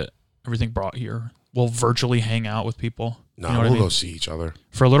and just get everything brought here. We'll virtually hang out with people. No, you know we'll go see each other.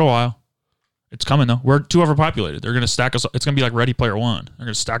 For a little while. It's coming, though. We're too overpopulated. They're going to stack us. It's going to be like Ready Player One. They're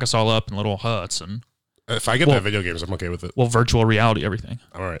going to stack us all up in little huts. And if I get that video games, I'm okay with it. We'll virtual reality everything.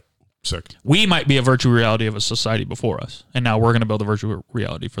 All right. Sick. We might be a virtual reality of a society before us. And now we're going to build a virtual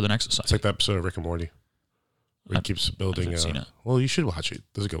reality for the next society. It's like that episode of Rick and Morty. Where he keeps building. I haven't seen it. Well, you should watch it.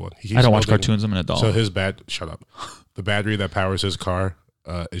 This is a good one. I don't watch cartoons. I'm an adult. So shut up. The battery that powers his car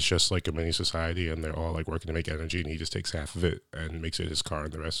is just like a mini society, and they're all like working to make energy, and he just takes half of it and makes it his car,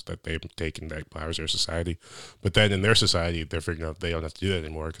 and the rest that they've taken that powers their society. But then in their society, they're figuring out they don't have to do that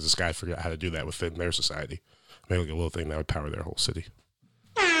anymore because this guy figured out how to do that within their society. Make like a little thing that would power their whole city.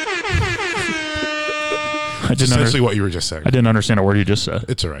 Essentially what you were just saying. I didn't understand a word you just said.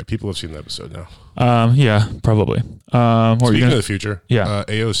 It's all right. People have seen the episode now. Yeah, probably. Speaking of the future, yeah.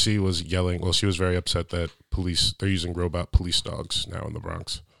 AOC was yelling. Well, she was very upset that they're using robot police dogs now in the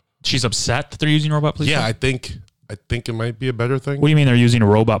Bronx. She's upset that they're using robot police dogs? Yeah, I think it might be a better thing. What do you mean they're using a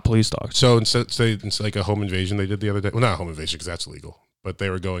robot police dog? So instead like a home invasion they did the other day. Well, not a home invasion because that's illegal. But they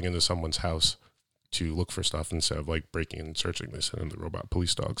were going into someone's house to look for stuff instead of like breaking and searching. They sent in the robot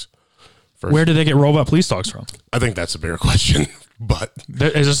police dogs. First. Where did they get robot police dogs from? I think that's a bigger question. But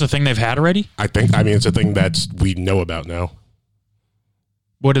is this a thing they've had already? I mean, it's a thing that we know about now.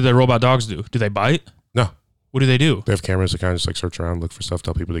 What do the robot dogs do? Do they bite? No. What do they do? They have cameras that kind of just like search around, look for stuff,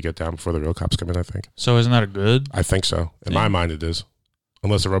 tell people to get down before the real cops come in, I think. So isn't that a good? I think so. In my mind, it is.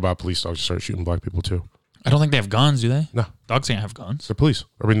 Unless the robot police dogs start shooting black people too. I don't think they have guns, do they? No. Dogs can't have guns. They're police.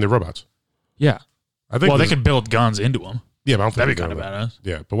 I mean, they're robots. Yeah. I think. Well, they could build guns into them. Yeah, but I don't think that'd be kind of badass.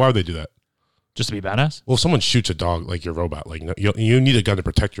 Yeah, but why would they do that? Just to be badass? Well, if someone shoots a dog like your robot, like you need a gun to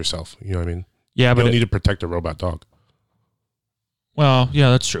protect yourself. You know what I mean? Yeah, but you don't need to protect a robot dog. Well,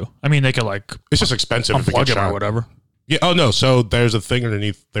 yeah, that's true. I mean, they could like it's just expensive if it gets shot or whatever. Yeah. Oh no. So there's a thing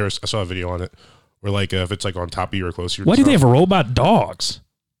underneath. I saw a video on it where like if it's like on top of you or close to you. Why do they have robot dogs?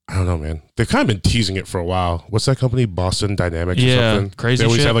 I don't know, man. They've kind of been teasing it for a while. What's that company? Boston Dynamics or something? Crazy They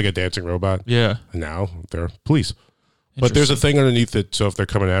always shit. have like a dancing robot. Yeah. And now they're police. But there's a thing underneath it, so if they're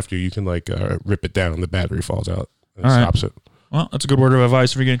coming after you, you can like rip it down and the battery falls out and stops it. Well, that's a good word of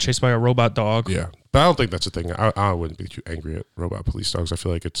advice if you're getting chased by a robot dog. Yeah, but I don't think that's a thing. I wouldn't be too angry at robot police dogs. I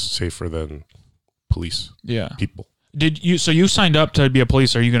feel like it's safer than police. Yeah. People. So you signed up to be a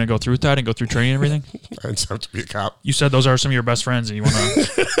police. Are you going to go through with that and go through training and everything? I didn't have to be a cop. You said those are some of your best friends and you want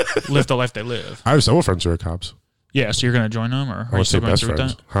to live the life they live. I have several friends who are cops. Yeah, so you're going to join them, or are I you still going best through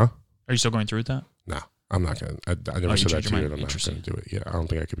friends. with that? Huh? Are you still going through with that? No, I'm not going to. I never said that to you, and I'm not going to do it. Yeah, I don't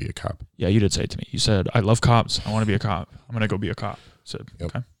think I could be a cop. Yeah, you did say it to me. You said, I love cops. I want to be a cop. I'm going to go be a cop. So, yep.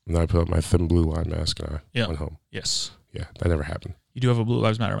 Okay. And then I put on my thin blue line mask and I went home. Yes. Yeah, that never happened. You do have a Blue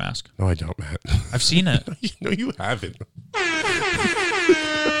Lives Matter mask. No, I don't, Matt. I've seen it. No, you haven't.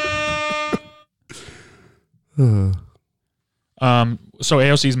 So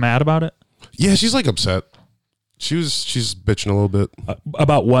AOC's mad about it? Yeah, she's like upset. She's bitching a little bit.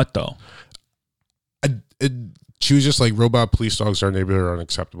 About what though? She was just like, robot police dogs in our neighborhood are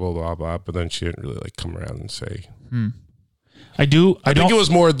unacceptable, blah blah. But then she didn't really like come around and say. I think it was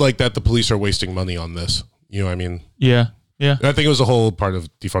more like that the police are wasting money on this. You know what I mean? Yeah. Yeah. I think it was a whole part of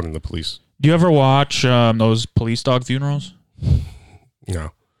defunding the police. Do you ever watch those police dog funerals?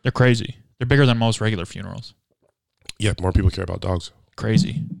 No. They're crazy. They're bigger than most regular funerals. Yeah, more people care about dogs.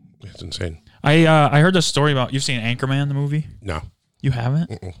 Crazy. It's insane. I heard this story about, you've seen Anchorman, the movie? No. You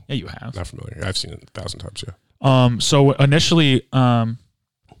haven't? Mm-mm. Yeah, you have. Not familiar. I've seen it 1,000 times, yeah. So initially, in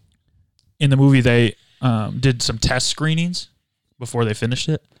the movie, they did some test screenings before they finished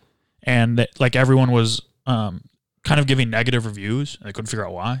it. And like everyone was kind of giving negative reviews. And they couldn't figure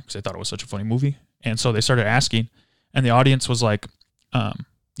out why, because they thought it was such a funny movie. And so they started asking, and the audience was like,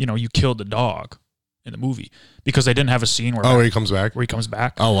 you killed the dog in the movie, because they didn't have a scene where he comes back. Where he comes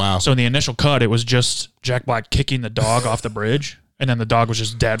back. Oh wow! So in the initial cut, it was just Jack Black kicking the dog off the bridge, and then the dog was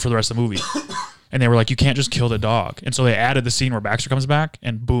just dead for the rest of the movie. And they were like, "You can't just kill the dog." And so they added the scene where Baxter comes back,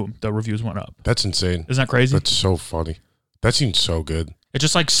 and boom, the reviews went up. That's insane. Isn't that crazy? That's so funny. That seems so good. It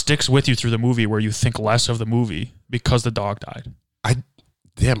just like sticks with you through the movie, where you think less of the movie because the dog died.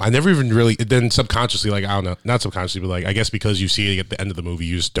 I never even really, then subconsciously, like, I don't know, not subconsciously, but like, I guess because you see it at the end of the movie,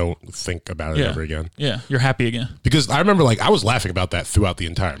 you just don't think about it ever again. Yeah, you're happy again. Because I remember, like, I was laughing about that throughout the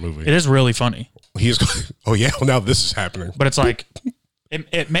entire movie. It is really funny. Oh yeah, well now this is happening. But it's like,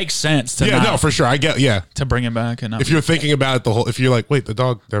 it makes sense to no, for sure. I get, to bring him back. And if you're thinking about it if you're like, wait, the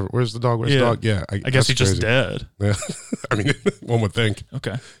dog, where's the dog? Where's the dog? Yeah. I guess he's just dead. Yeah. I mean, one would think.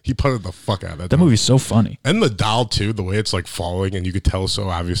 Okay. He punted the fuck out of that That dog. movie's so funny. And the doll too, the way it's like falling and you could tell so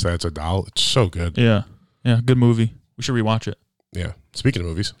obvious that it's a doll. It's so good. Yeah. Yeah. Good movie. We should rewatch it. Yeah. Speaking of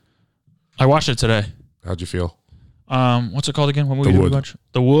movies. I watched it today. How'd you feel? What's it called again? What movie did we watch?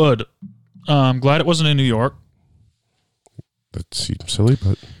 The Wood. I'm glad it wasn't in New York. That seems silly,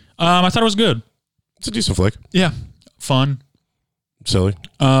 but I thought it was good. it's a decent flick. Yeah. Fun. Silly.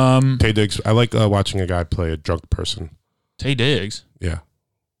 Tay Diggs. I like watching a guy play a drunk person. Tay Diggs. Yeah.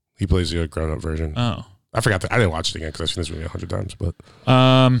 He plays the grown-up version. Oh. I forgot that. I didn't watch it again because I've seen this movie 100 times, but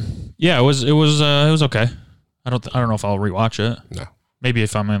yeah, it was okay. I don't know if I'll rewatch it. No. Maybe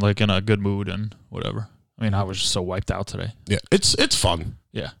if I'm in a good mood and whatever. I mean, I was just so wiped out today. Yeah, it's fun.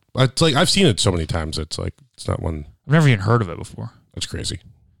 Yeah. It's like I've seen it so many times. It's like it's not one. I've never even heard of it before. That's crazy.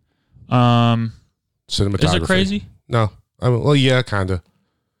 Cinematography. Is it crazy? No. Well, yeah, kind of.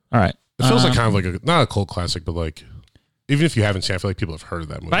 All right. It feels like kind of like not a cult classic, but like even if you haven't seen it, I feel like people have heard of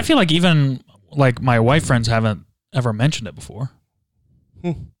that movie. But I feel like even like my white friends haven't ever mentioned it before.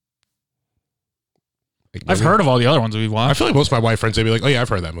 Like I've heard of all the other ones we've watched. I feel like most of my white friends, they'd be like, oh yeah, I've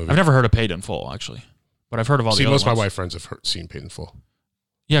heard that movie. I've never heard of Paid in Full, actually. But I've heard of all the other ones. Most of my white friends have seen Paid in Full.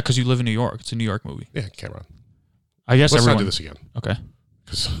 Yeah, because you live in New York. It's a New York movie. Yeah, Cameron. I guess Let's everyone... not do this again. Okay.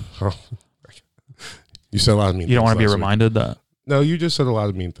 Because you said a lot of mean things. You don't want to be reminded that? No, you just said a lot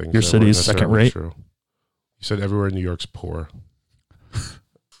of mean things. Your city is second rate? True. You said everywhere in New York's poor.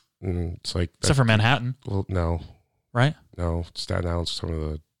 It's like... Except for Manhattan. Well, no. Right? No. Staten Island's some of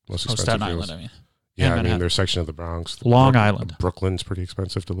the most expensive Staten fields. Island, I mean. Yeah, I mean, there's a section of the Bronx. Long Island. Brooklyn's pretty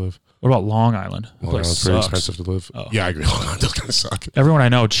expensive to live. What about Long Island? Long Island's pretty expensive to live. Oh. Yeah, I agree. Long Island does kind of suck. Everyone I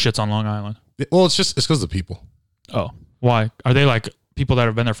know shits on Long Island. Well, it's because of the people. Oh. Why? Are they like people that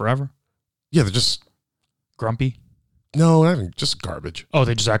have been there forever? Yeah, they're just... Grumpy? No, I mean, just garbage. Oh,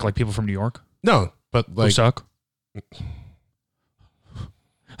 they just act like people from New York? No, but like... Who suck?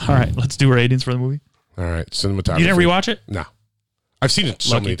 All right, let's do ratings for the movie. All right, cinematography. You didn't rewatch it? No. I've seen it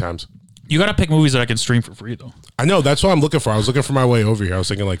so many times. You got to pick movies that I can stream for free, though. I know. That's what I'm looking for. I was looking for my way over here. I was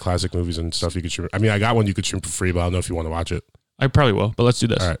thinking like classic movies and stuff you could stream. I mean, I got one you could stream for free, but I don't know if you want to watch it. I probably will, but let's do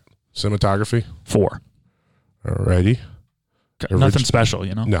this. All right. Cinematography? 4. Alrighty. Nothing special,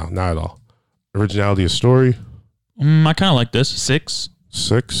 you know? No, not at all. Originality of story? I kind of like this. 6.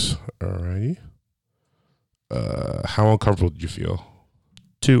 6. Alrighty. How uncomfortable did you feel?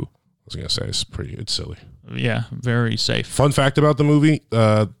 2. I was gonna say it's silly. Yeah, very safe. Fun fact about the movie: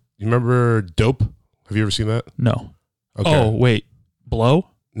 you remember Dope? Have you ever seen that? No. Okay. Oh wait, Blow.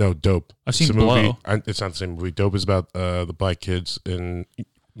 No, Dope. I've seen It's a movie. Blow. It's not the same movie. Dope is about the black kids, and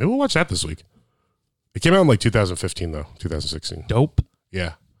maybe we'll watch that this week. It came out in like 2015 though, 2016. Dope.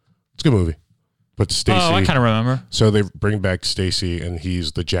 Yeah, it's a good movie. But Stacy. Oh, I kind of remember. So they bring back Stacy, and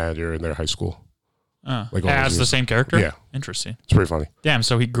he's the janitor in their high school. Like as the same character? Yeah. Interesting. It's pretty funny. Damn,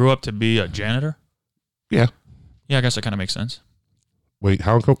 so he grew up to be a janitor? Yeah. Yeah, I guess that kind of makes sense. Wait,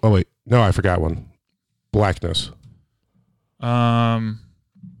 how uncomfortable? Oh wait, no, I forgot one. Blackness. I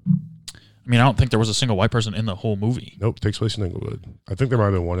mean, I don't think there was a single white person in the whole movie. Nope, takes place in Inglewood. I think there might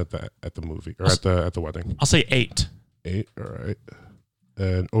have been one at the movie or at the wedding. I'll say 8. 8, all right.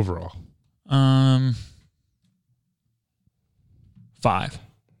 And overall, 5.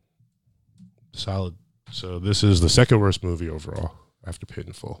 solid. So this is the second worst movie overall after Paid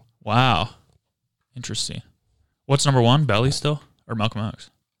in Full. Wow. Interesting. What's number 1? Belly still? Or Malcolm X?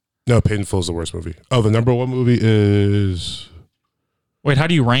 No, Paid in Full is the worst movie. Oh, the number 1 movie is... Wait, how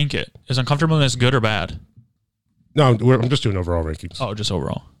do you rank it? Is Uncomfortableness good or bad? No, I'm just doing overall rankings. Oh, just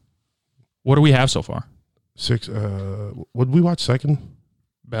overall. What do we have so far? 6. What did we watch second?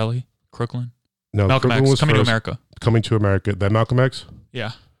 Belly? Crooklyn? No, Malcolm Crooklyn X. was Coming to first. America. Coming to America. Then Malcolm X?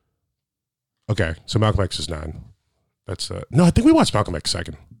 Yeah. Okay, so Malcolm X is 9. That's no, I think we watched Malcolm X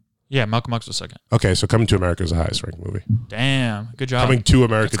second. Yeah, Malcolm X was second. Okay, so Coming to America is the highest ranked movie. Damn. Good job. Coming to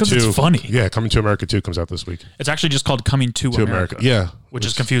America 2. It's funny. Yeah, Coming to America 2 comes out this week. It's actually just called Coming to America. Yeah. Which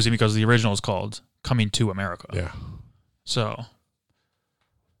is confusing because the original is called Coming to America. Yeah. So.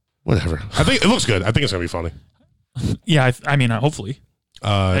 Whatever. I think it looks good. I think it's going to be funny. Yeah, I mean, hopefully.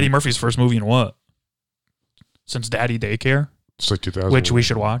 Eddie Murphy's first movie in what? Since Daddy Daycare? It's like 2000. Which we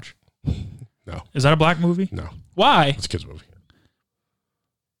should watch. No. Is that a black movie? No. Why? It's a kid's movie.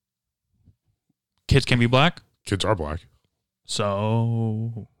 Kids can be black? Kids are black.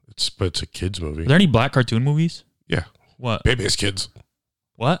 So. But it's a kid's movie. Are there any black cartoon movies? Yeah. What? Bebe's Kids.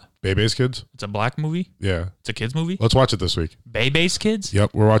 What? Bebe's Kids? It's a black movie? Yeah. It's a kids movie? Let's watch it this week. Bebe's Kids?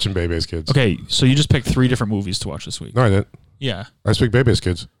 Yep, we're watching Bebe's Kids. Okay, so you just picked 3 different movies to watch this week. No, I didn't. Yeah. I speak Bebe's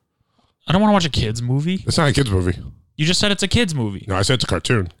Kids. I don't want to watch a kids movie. It's not a kid's movie. You just said it's a kids movie. No, I said it's a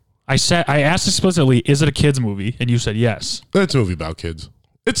cartoon. I asked explicitly, is it a kids movie? And you said yes. It's a movie about kids.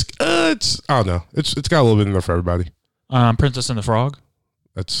 It's I don't know. It's got a little bit in there for everybody. Princess and the Frog.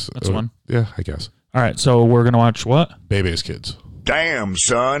 That's one. Yeah, I guess. All right, so we're gonna watch what? Bebe's Kids. Damn,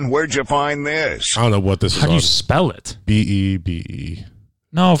 son, where'd you find this? I don't know what this is How do on. you spell it? Bebe.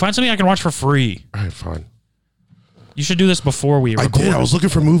 No, find something I can watch for free. All right, fine. You should do this before we I record. did. I was looking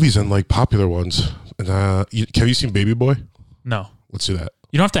for movies and like popular ones. And have you seen Baby Boy? No. Let's do that.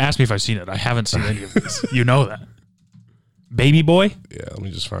 You don't have to ask me if I've seen it. I haven't seen any of these. You know that. Baby Boy? Yeah, let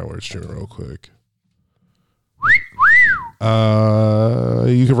me just find where it's streaming real quick.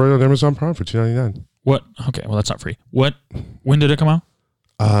 You can rent it on Amazon Prime for $2.99. What? Okay, well that's not free. What? When did it come out?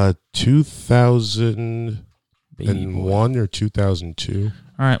 2001 or 2002.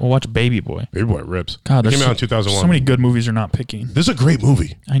 All right, we'll watch Baby Boy. Baby Boy rips. God, It there's came out in 2001. so many good movies you're not picking. This is a great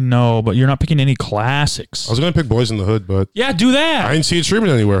movie. I know, but you're not picking any classics. I was going to pick Boys in the Hood, but Yeah, do that. I didn't see it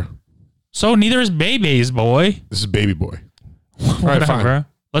streaming anywhere. So neither is Baby's Boy. This is Baby Boy. Whatever. fine.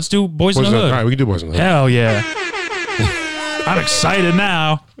 Let's do Boys in Boys the Hood. All right, we can do Boys in the Hood. Hell yeah. I'm excited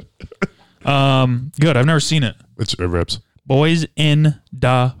now. Good. I've never seen it. It rips. Boys in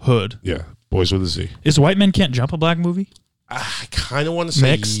the Hood. Yeah, Boys with a Z. Is White Men Can't Jump a black movie? I kind of want to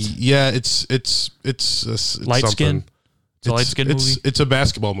say Mixed? Yeah, it's Light skin? something. It's a light skin movie? It's a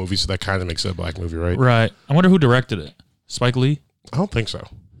basketball movie, so that kind of makes it a black movie, right? Right. I wonder who directed it. Spike Lee? I don't think so.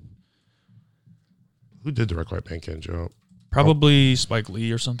 Who did direct White Man Can't Jump? Probably Spike Lee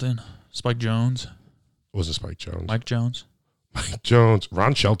or something. Spike Jones. It wasn't Spike Jones. Mike Jones. Mike Jones.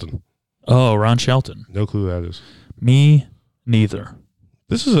 Ron Shelton. Oh, Ron Shelton. No clue who that is. Me neither.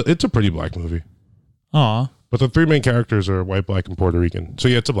 It's a pretty black movie. Aw. But the 3 main characters are white, black, and Puerto Rican. So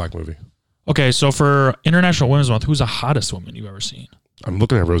yeah, it's a black movie. Okay, so for International Women's Month, who's the hottest woman you've ever seen? I'm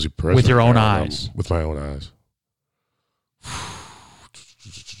looking at Rosie Perez. With your right own now, eyes. With my own eyes.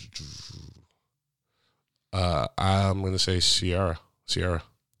 I'm going to say Sierra.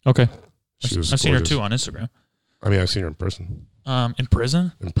 Okay. She was I've seen her gorgeous. too on Instagram. I mean, I've seen her in person. In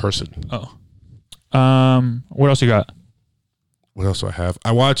prison? In person. Oh. What else you got? What else do I have?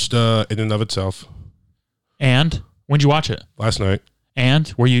 I watched In and of Itself And when'd you watch it? last night.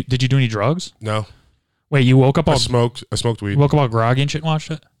 And did you do any drugs? No. Wait, you woke up I all smoked weed. you woke up all groggy and shit and watched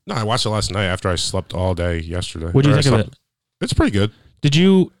it? No, I watched it last night after I slept all day yesterday. What do you think of it? It's pretty good. Did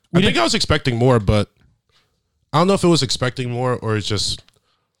you? I think I was expecting more, but I don't know if it was expecting more or it's just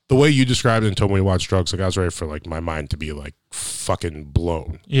the way you described it and told me to watch drugs. Like I was ready for like my mind to be like fucking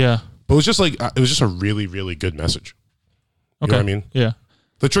blown. Yeah. But it was just like it was just a really, really good message. You know what I mean? Yeah.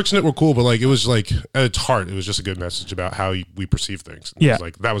 The tricks in it were cool, but like it was like at its heart, it was just a good message about how we perceive things. And Yeah.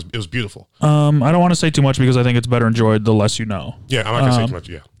 it was beautiful. I don't want to say too much because I think it's better enjoyed the less you know. Yeah, I'm not gonna say too much.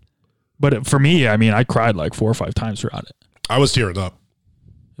 Yeah, But for me, I mean, I cried like 4 or 5 times throughout it. I was tearing up.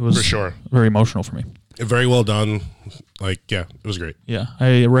 It was for sure very emotional for me. Very well done. Like, yeah, it was great. Yeah,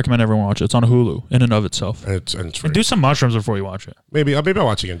 I recommend everyone watch it. It's on Hulu in and of itself. And it's free. And do some mushrooms before you watch it. Maybe I'll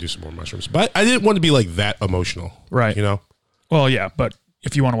watch it again and do some more mushrooms. But I didn't want to be like that emotional. Right. You know? Well, yeah, but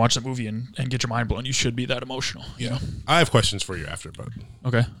if you want to watch the movie and get your mind blown, you should be that emotional. Yeah. You know? I have questions for you after, but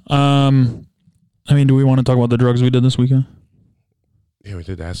Okay. I mean, do we want to talk about the drugs we did this weekend? yeah, we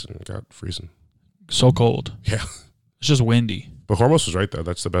did acid and it got freezing. So cold. Yeah. It's just windy. But Hormos was right though.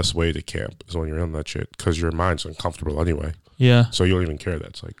 That's the best way to camp is when you're on that shit because your mind's uncomfortable anyway. Yeah. So you don't even care that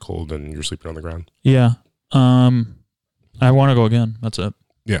it's like cold and you're sleeping on the ground. Yeah. I want to go again. That's it.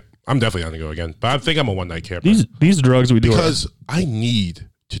 Yeah, I'm definitely going to go again. But I think I'm a one night camper. These drugs we do because I need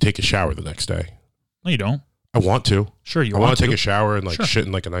to take a shower the next day. No, you don't. I want to. Sure, you I want to take a shower and like Sure. shit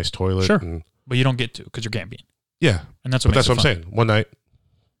in like a nice toilet. Sure. And, But you don't get to because you're camping. yeah. And that's what makes that's what it I'm fun. saying. One night,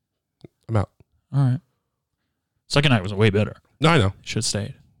 I'm out. All right. Second night was way better. No, I know. Should have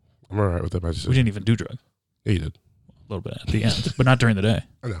stayed. I'm all right with it. We didn't even do drugs. Yeah, you did. A little bit at the end, but not during the day.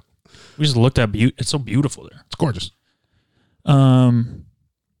 I know. We just looked at beauty. It's so beautiful there. It's gorgeous.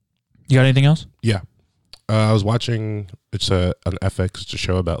 You got anything else? Yeah. I was watching, it's an FX, it's a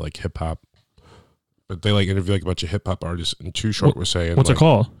show about like hip hop. But they like interview like a bunch of hip hop artists and Too Short was saying. What's like, it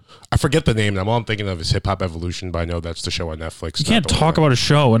called? I forget the name. And all I'm thinking of is Hip Hop Evolution, but I know that's the show on Netflix. You can't talk about a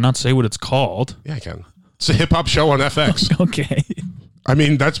show and not say what it's called. Yeah, I can. It's a hip hop show on FX. Okay. I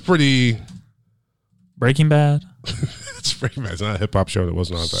mean, that's pretty. Breaking Bad. It's pretty bad. It's not a hip hop show that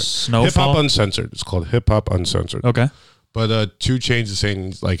wasn't on FX. Snowfall. Hip Hop Uncensored. It's called Hip Hop Uncensored. Okay. But 2 Chainz is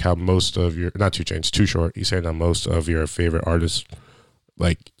saying like how most of your not 2 Chainz, Too Short. He's saying how most of your favorite artists,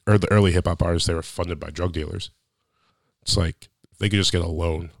 like or the early hip hop artists, they were funded by drug dealers. It's like if they could just get a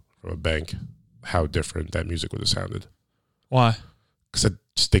loan from a bank, how different that music would have sounded. Why? Because I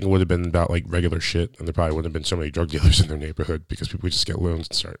just think it would have been about like regular shit, and there probably wouldn't have been so many drug dealers in their neighborhood because people would just get loans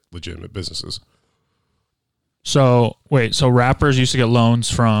and start legitimate businesses. So wait, so rappers used to get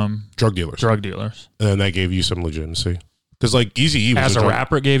loans from Drug dealers, and then that gave you some legitimacy. Because like Eazy-E was as a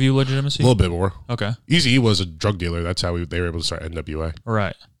rapper, it gave you legitimacy. a little bit more. Okay. Eazy-E was a drug dealer. That's how they were able to start NWA.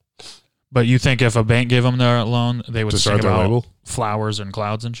 Right. But you think if a bank gave them their loan, they would To sing start their about label? flowers and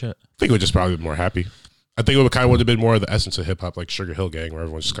clouds and shit? I think it would just probably be more happy. I think it would kind of would have been more of the essence of hip hop, like Sugar Hill Gang, where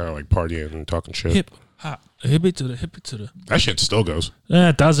everyone's just kind of like partying and talking shit. Hip hop, hippie to the hippie to the. That shit still goes.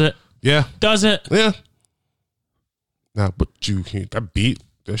 Yeah, does it? Yeah, Does it? yeah. Nah, but that beat,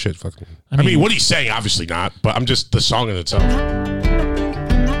 that shit fucking. I mean, mean, what he's saying, obviously not. But I'm just the song in itself.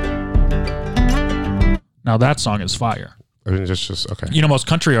 Now that song is fire. I mean, it's just okay. You know, most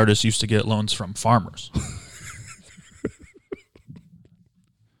country artists used to get loans from farmers.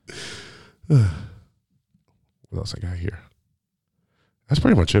 What else I got here? That's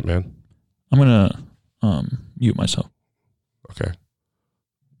pretty much it, man. I'm gonna mute myself. Okay.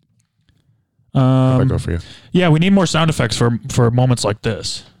 How'd that go for you? Yeah, we need more sound effects for moments like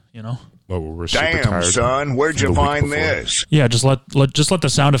this. You know. Oh, we're super Damn, tired son, where'd from you the week find before. this? Yeah, just let the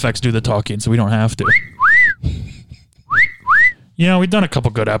sound effects do the talking, so we don't have to. You know, we've done a couple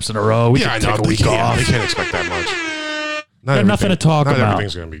good apps in a row. We Yeah, I could know. take a week off. They can't expect that much. Got nothing to talk not about.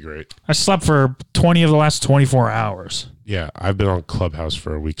 Everything's gonna be great. I slept for 20 of the last 24 hours. Yeah, I've been on Clubhouse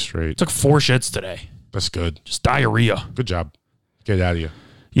for a week straight. Took 4 shits today. That's good. Just diarrhea. Good job. Get it out of you.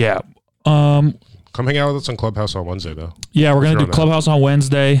 Yeah. Come hang out with us on Clubhouse on Wednesday, though. Yeah, we're gonna Sure do enough. Clubhouse on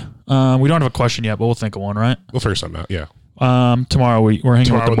Wednesday. We don't have a question yet, but we'll think of one, right? We'll figure something out. Yeah. Tomorrow we're hanging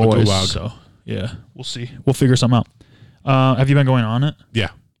Tomorrow with the with the boys. gulag. So yeah, we'll see. We'll figure something out. Have you been going on it? Yeah.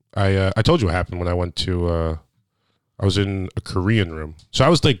 I told you what happened when I went to. I was in a Korean room, so I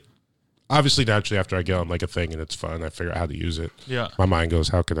was like, obviously, naturally, after I get on like a thing and it's fun, I figure out how to use it. Yeah. My mind goes,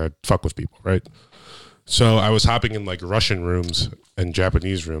 how can I fuck with people, right? So I was hopping in like Russian rooms and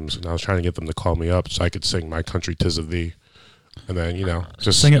Japanese rooms, and I was trying to get them to call me up so I could sing "My Country 'Tis of Thee," and then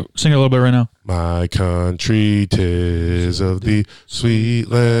just Sing it a little bit right now. My country 'tis of thee, sweet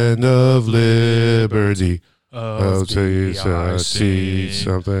land of liberty. Oh, till you see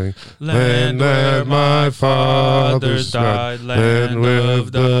something. Land where my fathers died, land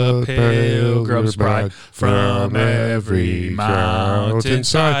of the pilgrim's bride. From every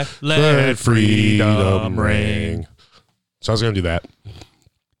mountainside, let freedom ring. So I was going to do that.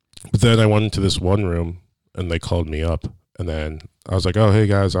 But then I went into this one room, and they called me up. And then I was like, oh, hey,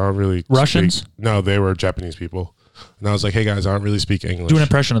 guys, I don't really Russians? speak. No, they were Japanese people. And I was like, hey, guys, I don't really speak English. Do an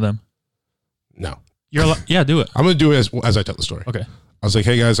impression of them. No. Yeah, do it. I'm going to do it as I tell the story. Okay. I was like,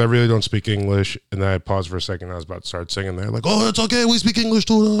 hey, guys, I really don't speak English. And then I paused for a second. I was about to start singing. They're like, oh, it's okay. We speak English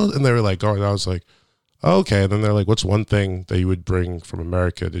too. And they were like, oh, and I was like, oh, okay. And then they're like, what's one thing that you would bring from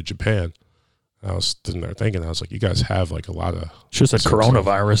America to Japan? And I was sitting there thinking, I was like, you guys have like a lot of. Should have said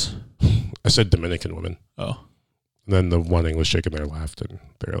coronavirus. I said Dominican women. Oh. And then the one English chick in there laughed. And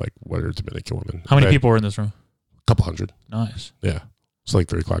they were like, what are Dominican women? How many people were in this room? A couple hundred. Nice. Yeah. It's like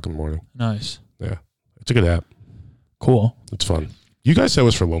 3 o'clock in the morning. Nice. Yeah. It's a good app. Cool. It's fun. You guys said it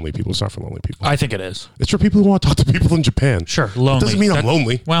was for lonely people. It's not for lonely people. I think it is. It's for people who want to talk to people in Japan. Sure. Lonely. It doesn't mean I'm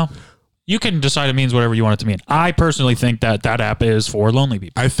lonely. Well, you can decide it means whatever you want it to mean. I personally think that app is for lonely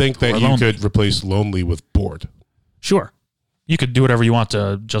people. I think that you could replace lonely with bored. Sure. You could do whatever you want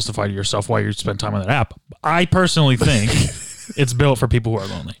to justify to yourself why you spend time on that app. I personally think it's built for people who are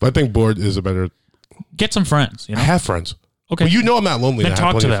lonely. But I think bored is a better. Get some friends. You know? I have friends. Okay. Well, you know I'm not lonely. Then I have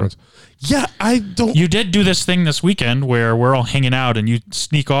talk to plenty of them. friends. Yeah, I don't. You did do this thing this weekend where we're all hanging out and you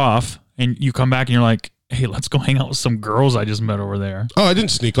sneak off and you come back and you're like, hey, let's go hang out with some girls I just met over there. Oh, I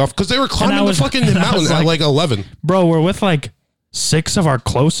didn't sneak off because they were climbing the fucking mountain at like 11. Bro, we're with like 6 of our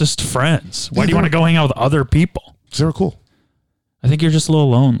closest friends. Why do you want to go hang out with other people? They were cool. I think you're just a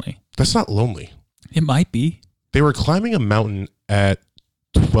little lonely. That's not lonely. It might be. They were climbing a mountain at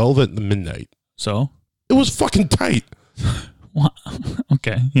 12 at midnight. So? It was fucking tight. What?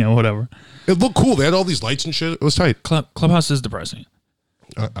 Okay, whatever. It looked cool. They had all these lights and shit. It was tight. Clubhouse is depressing.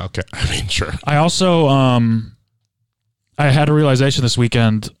 Okay, I mean, sure. I also, I had a realization this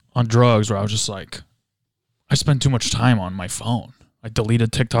weekend on drugs where I was just like, I spend too much time on my phone. I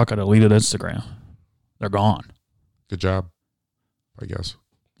deleted TikTok. I deleted Instagram. They're gone. Good job, I guess.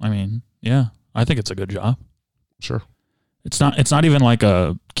 I mean, yeah, I think it's a good job. Sure. It's not even like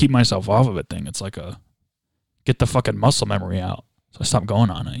a keep myself off of it thing. It's like a get the fucking muscle memory out. So I stopped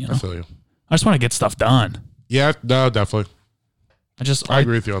going on it, I feel you. I just want to get stuff done. Yeah, no, definitely. I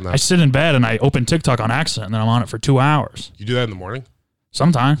agree with you on that. I sit in bed and I open TikTok on accident and then I'm on it for 2 hours. You do that in the morning?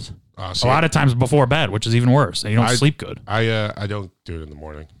 Sometimes. A lot of times before bed, which is even worse. And you don't sleep good. I don't do it in the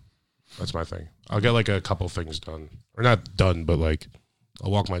morning. That's my thing. I'll get like a couple things done. Or not done, but like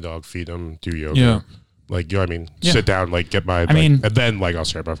I'll walk my dog, feed him, do yoga. Yeah. Like, you know what I mean? Yeah. Sit down, like get my, and then like I'll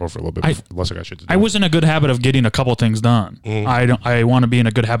stare at my phone for a little bit unless I got shit to do. I was in a good habit of getting a couple things done. Mm-hmm. I want to be in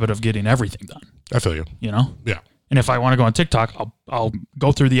a good habit of getting everything done. I feel you. Yeah. And if I want to go on TikTok, I'll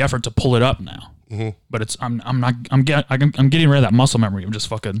go through the effort to pull it up now. Mm-hmm. But I'm getting rid of that muscle memory. I'm just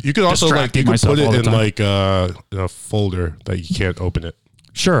fucking. You could also put it in like in a folder that you can't open it.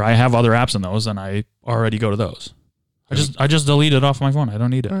 Sure, I have other apps in those, and I already go to those. I just delete it off my phone. I don't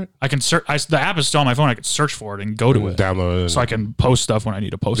need it. Right. I can search. The app is still on my phone. I can search for it and go to it, download it, so I can post stuff when I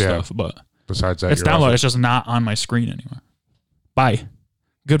need to post stuff. But besides that, it's downloaded. It's just not on my screen anymore. Bye.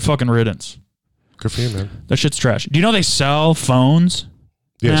 Good fucking riddance. Good for you, man. That shit's trash. Do you know they sell phones?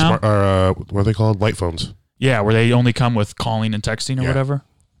 Yeah, now? What are they called? Light phones. Yeah, where they only come with calling and texting or whatever.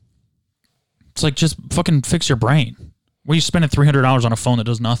 It's like, just fucking fix your brain. Where you spending $300 on a phone that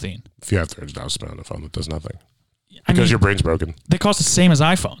does nothing? If you have $300 spent on a phone that does nothing, because your brain's broken. They cost the same as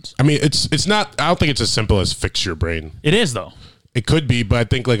iPhones. I mean, it's not. I don't think it's as simple as fix your brain. It is though. It could be, but I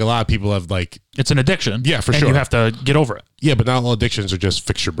think like a lot of people have like it's an addiction. Yeah, for and sure. You have to get over it. Yeah, but not all addictions are just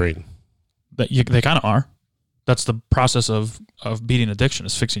fix your brain. They kind of are. That's the process of beating addiction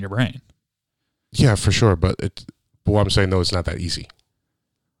is fixing your brain. Yeah, for sure. But what I'm saying though, it's not that easy.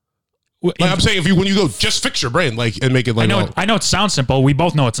 Like I'm saying, when you go just fix your brain, like and make it like I know it sounds simple. We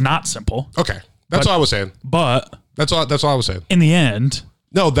both know it's not simple. Okay, that's all I was saying. But that's all I was saying. In the end,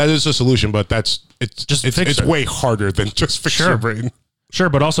 no, that is a solution, but it's way harder than just fix your brain. Sure,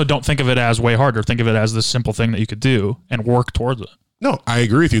 but also don't think of it as way harder. Think of it as this simple thing that you could do and work towards it. No, I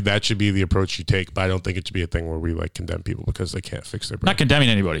agree with you. That should be the approach you take, but I don't think it should be a thing where we like condemn people because they can't fix their brain. Not condemning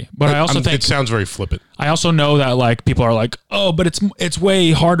anybody, but I also think it sounds very flippant. I also know that like people are like, oh, but it's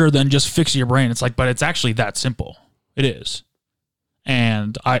way harder than just fixing your brain. It's like, but it's actually that simple. It is.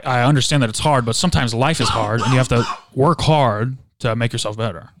 And I understand that it's hard, but sometimes life is hard and you have to work hard to make yourself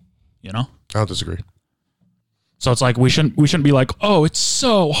better. You know? I don't disagree. So it's like we shouldn't be like, oh, it's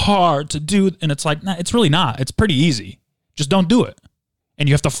so hard to do, and it's like, nah, it's really not. It's pretty easy. Just don't do it. And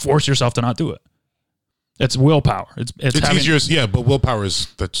you have to force yourself to not do it. It's willpower. It's easier. Yeah, but willpower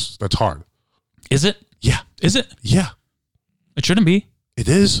that's hard. Is it? Yeah. Is it? Yeah. It shouldn't be. It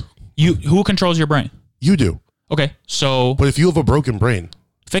is. Who controls your brain? You do. Okay, so But if you have a broken brain,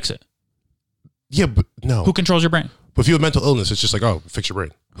 fix it. yeah, but no. Who controls your brain? But if you have mental illness, it's just like, oh, fix your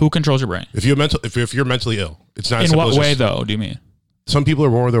brain. Who controls your brain? If you're mentally ill, it's not. In what way, though? Do you mean? Some people are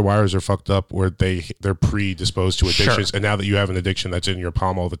born where their wires are fucked up, where they're predisposed to addictions, Sure. and now that you have an addiction that's in your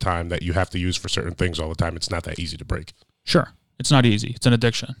palm all the time, that you have to use for certain things all the time, it's not that easy to break. Sure, it's not easy. It's an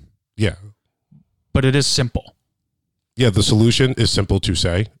addiction, Yeah, but it is simple. yeah. The solution is simple to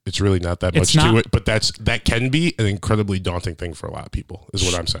say. It's really not that much to it, but that can be an incredibly daunting thing for a lot of people. Is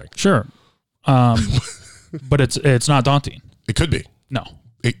what I'm saying. Sure, but it's not daunting. It could be. No.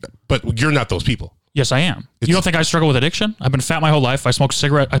 But you're not those people. Yes, I am. You don't think I struggle with addiction? I've been fat my whole life. I smoked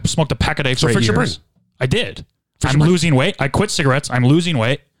I smoked a pack a day for 8 fix your years. brain. I did. I'm losing weight. I quit cigarettes. I'm losing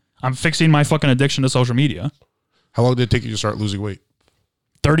weight. I'm fixing my fucking addiction to social media. How long did it take you to start losing weight?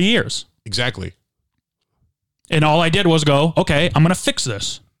 30 years. Exactly. And all I did was go, okay, I'm going to fix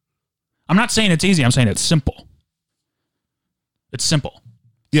this. I'm not saying it's easy. I'm saying it's simple. It's simple.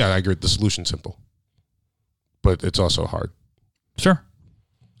 Yeah, I agree. The solution's simple, but it's also hard. Sure.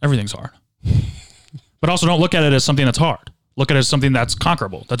 Everything's hard. But also don't look at it as something that's hard. Look at it as something that's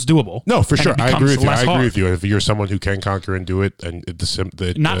conquerable, that's doable. No, for sure. I agree with you. I agree hard. with you. If you're someone who can conquer and do it, and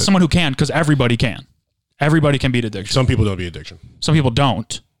Not someone who can, because everybody can. Everybody can beat addiction. Some people don't beat addiction. Some people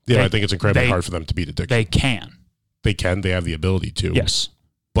don't. Yeah, I think it's incredibly hard for them to beat addiction. They can. They can. They have the ability to. Yes.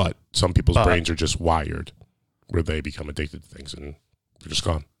 But some people's brains are just wired where they become addicted to things and they're just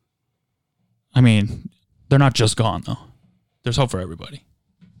gone. I mean, they're not just gone, though. There's hope for everybody.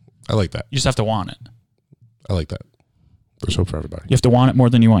 I like that. You just have to want it. I like that. There's hope for everybody. You have to want it more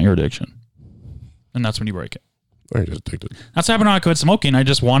than you want your addiction. And that's when you break it. Or you're just addicted. That's happened when I quit smoking. I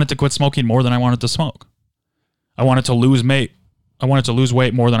just wanted to quit smoking more than I wanted to smoke. I wanted to lose weight. I wanted to lose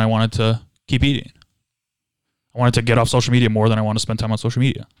weight more than I wanted to keep eating. I wanted to get off social media more than I want to spend time on social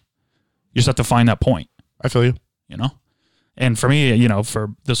media. You just have to find that point. I feel you. You know? And for me, you know, for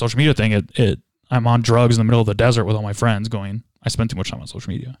the social media thing, I'm on drugs in the middle of the desert with all my friends going, I spend too much time on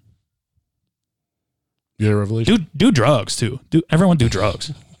social media. You had a revelation? Do drugs too. Everyone do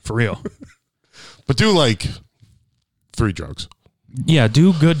drugs. For real. But do like 3 drugs. Yeah,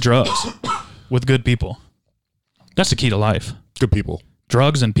 do good drugs with good people. That's the key to life. Good people.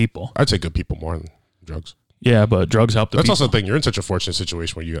 Drugs and people. I'd say good people more than drugs. Yeah, but drugs help the That's people. also the thing. You're in such a fortunate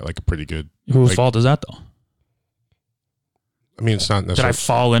situation where you got like a pretty good. Whose fault is that, though? I mean, it's not Did necessarily. I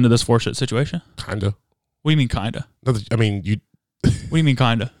fall into this fortunate situation? Kinda. What do you mean, kinda? I mean, you. What do you mean,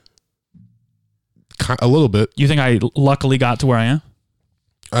 kinda? A little bit. You think I luckily got to where I am?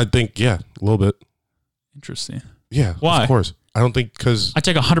 I think, yeah, a little bit. Interesting. Yeah. Why? Of course. I don't think because. I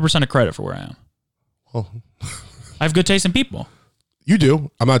take 100% of credit for where I am. Well, I have good taste in people. you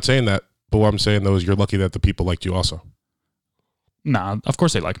do. I'm not saying that. But what I'm saying, though, is you're lucky that the people liked you also. Nah, of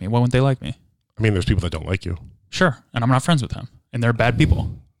course they like me. Why wouldn't they like me? I mean, there's people that don't like you. Sure. And I'm not friends with them. And they're bad people.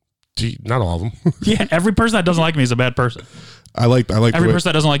 Gee, not all of them. Yeah, every person that doesn't like me is a bad person. I like Every the way, person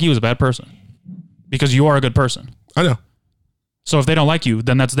that doesn't like you is a bad person. Because you are a good person. I know. So if they don't like you,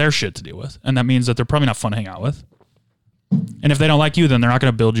 then that's their shit to deal with. And that means that they're probably not fun to hang out with. And if they don't like you, then they're not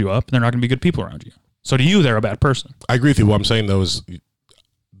going to build you up. And they're not going to be good people around you. So to you, they're a bad person. I agree with you. What I'm saying, though, is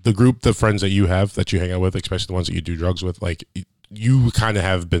the friends that you have that you hang out with, especially the ones that you do drugs with, like, you kind of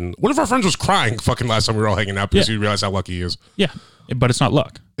have been. One of our friends was crying fucking last time we were all hanging out because he realized how lucky he is. Yeah. But it's not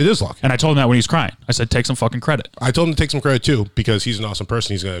luck. It is luck. And I told him that when he was crying. I said, take some fucking credit. I told him to take some credit, too, because he's an awesome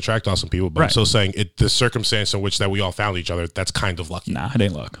person. He's going to attract awesome people. But I'm Right. still saying the circumstance in which that we all found each other, that's kind of lucky. Nah, it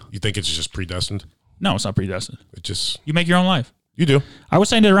ain't luck. You think it's just predestined? No, it's not predestined. It just. You make your own life. You do. I was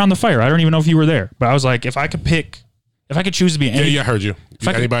saying it around the fire. I don't even know if you were there. But I was like, if I could choose to be Yeah, I heard you.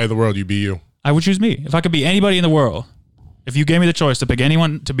 Anybody in the world, you be you. I would choose me. If I could be anybody in the world, if you gave me the choice to pick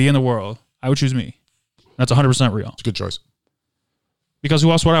anyone to be in the world, I would choose me. That's 100% real. It's a good choice. Because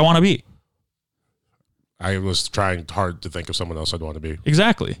who else would I want to be? I was trying hard to think of someone else I'd want to be.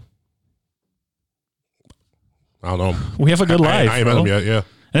 Exactly. I don't know. We have a good life. I ain't met bro. him yet, yeah.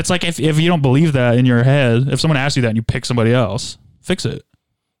 And it's like if you don't believe that in your head, if someone asks you that and you pick somebody else, fix it.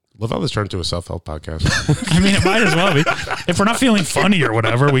 Love how this turned into a self-help podcast. I mean, it might as well be. If we're not feeling funny or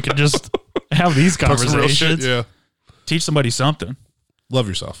whatever, we could just have these Talk some real conversations. shit, yeah. Teach somebody something. Love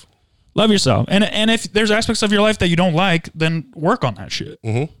yourself. Love yourself. And if there's aspects of your life that you don't like, then work on that shit.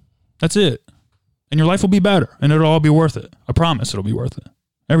 Mm-hmm. That's it. And your life will be better. And it'll all be worth it. I promise it'll be worth it.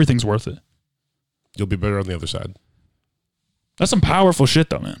 Everything's worth it. You'll be better on the other side. That's some powerful shit,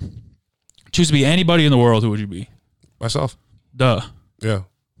 though, man. Choose to be anybody in the world, who would you be? Myself. Duh. Yeah.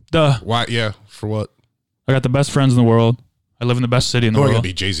 Duh. Why? Yeah. For what? I got the best friends in the world. I live in the best city in the Who are world. gonna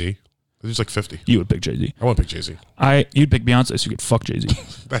be Jay-Z? He's like 50. You would pick Jay-Z. I won't pick Jay-Z. You'd pick Beyonce, so you could fuck Jay-Z.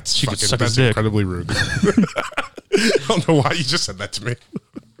 That's She could fucking, suck his that's dick. incredibly rude. I don't know why you just said that to me.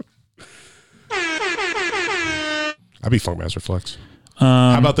 I'd be Funkmaster Flex.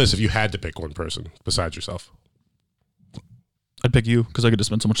 How about this if you had to pick one person besides yourself? I'd pick you because I get to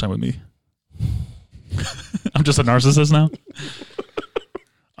spend so much time with me. I'm just a narcissist now.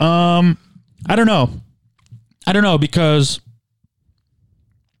 I don't know because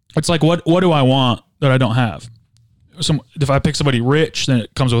it's like what do I want that I don't have? If I pick somebody rich, then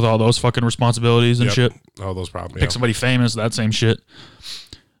it comes with all those fucking responsibilities and shit. All those problems. Pick somebody famous, that same shit.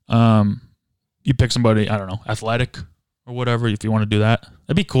 You pick somebody, I don't know, athletic or whatever, if you want to do that.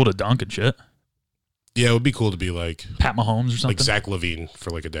 That'd be cool to dunk and shit. Yeah, it would be cool to be like Pat Mahomes or something. like Zach LaVine for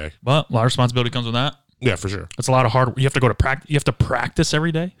like a day. But a lot of responsibility comes with that. Yeah, for sure. That's a lot of hard. You have to go to practice. You have to practice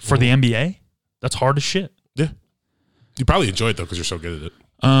every day for the NBA. That's hard as shit. Yeah. You probably enjoy it though because you're so good at it.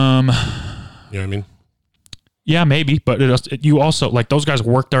 You know what I mean? Yeah, maybe, but you also like those guys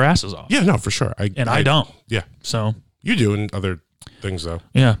work their asses off. Yeah, no, for sure. I don't. Yeah. So You do in other things though.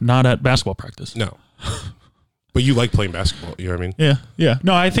 yeah, not at basketball practice. No. But you like playing basketball, you know what I mean? Yeah.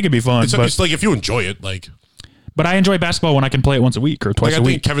 No, I think it'd be fun. It's like if you enjoy it, like. But I enjoy basketball when I can play it once a week or twice I a think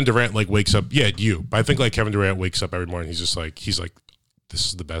week. Kevin Durant like wakes up. Yeah, you. But I think like Kevin Durant wakes up every morning. He's like, this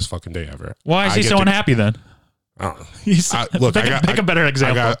is the best fucking day ever. Why is he so unhappy then? I don't know. Pick a better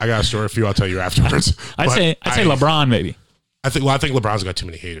example. I got a story for you. I'll tell you afterwards. I'd say LeBron maybe. I think LeBron's got too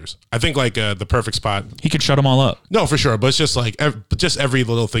many haters. I think like the perfect spot. He could shut them all up. No, for sure. But it's just like every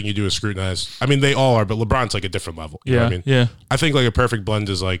little thing you do is scrutinized. I mean, they all are, but LeBron's like a different level. You know what I mean? Yeah. I think like a perfect blend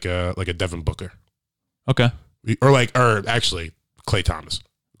is like a Devin Booker. Okay. Or actually Klay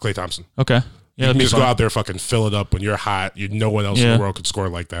Thompson. Okay. Yeah, You can just go out there, fucking fill it up when you're hot. No one else in the world could score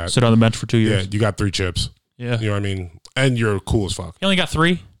like that. Sit on the bench for 2 years. Yeah, you got 3 chips. Yeah. You know what I mean? And you're cool as fuck. He only got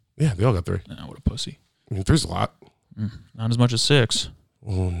 3? Yeah, they all got 3. Oh, what a pussy. I mean, 3's a lot. Not as much as 6.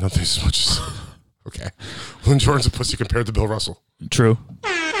 Oh, nothing as much as. Okay. When Jordan's a pussy compared to Bill Russell. True.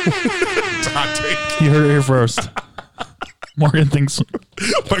 It's a hot take. You heard it here first. Morgan thinks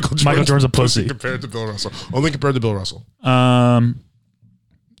Michael Jordan's a pussy compared to Bill Russell. Only compared to Bill Russell. Yeah,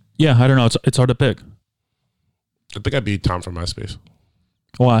 I don't know. It's hard to pick. I think I'd be Tom from MySpace.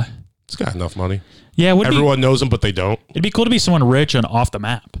 Why? He's got enough money. Yeah, everyone knows him, but they don't. It'd be cool to be someone rich and off the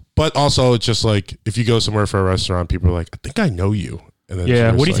map. But also, it's just like if you go somewhere for a restaurant, people are like, "I think I know you." And then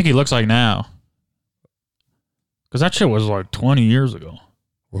yeah, what do you think he looks like now? Because that shit was like 20 years ago.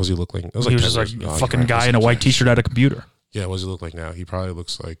 What does he look like? It was he was just like a fucking guy in a white T-shirt at a computer. Yeah, what does he look like now? He probably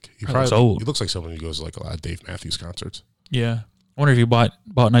looks like he looks like someone who goes to like a lot of Dave Matthews concerts. Yeah, I wonder if he bought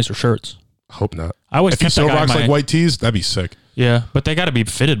nicer shirts. I hope not. I always if he still rocks like white tees, that'd be sick. Yeah, but they got to be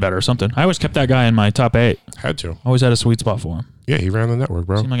fitted better or something. I always kept that guy in my top 8. Had to. Always had a sweet spot for him. Yeah, he ran the network,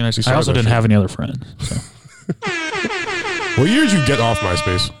 bro. Seemed like a nice. I also didn't have any other friends. So. What year did you get off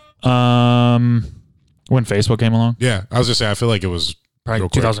MySpace? When Facebook came along. Yeah, I was gonna say I feel like it was probably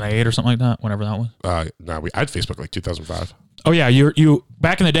 2008 or something like that. Whenever that was. No, I had Facebook like 2005. Oh yeah, you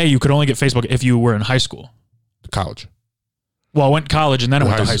back in the day you could only get Facebook if you were in high school. College. Well, I went to college and then I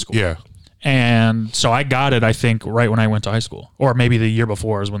went to high school. Yeah. And so I got it, I think, right when I went to high school, or maybe the year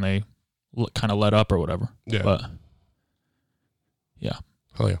before is when they kind of let up or whatever. Yeah. But yeah.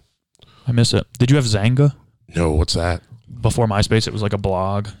 Hell yeah. I miss it. Did you have Zanga? No, what's that? Before MySpace, it was like a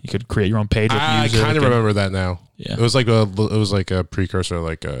blog. You could create your own page with music. I kind of remember that now. Yeah. It was like a precursor,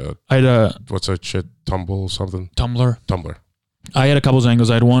 like a. I had what's that shit? Tumblr. Tumblr. I had a couple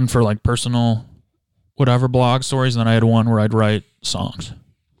Zangas. I had one for like personal, whatever blog stories, and then I had one where I'd write songs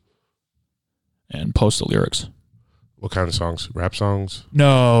and post the lyrics. What kind of songs? Rap songs?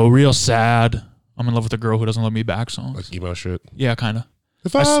 No, real sad. I'm in love with a girl who doesn't love me back songs. Like emo shit? Yeah, kind of.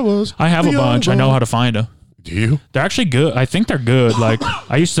 I have a bunch. I know how to find them. Do you? They're actually good. I think they're good. Like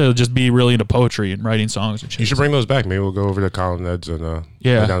I used to just be really into poetry and writing songs and shit. You should bring those back. Maybe we'll go over to Colin Ed's and go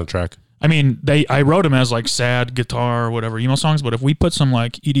down the track. I mean, I wrote them as like sad guitar or whatever emo songs, but if we put some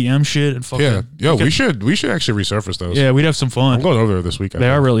like EDM shit and fucking we should actually resurface those. Yeah, we'd have some fun. I'm going over there this week. They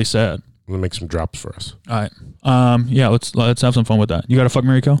are really sad. I'm gonna make some drops for us. All right. Yeah, let's have some fun with that. You got to fuck,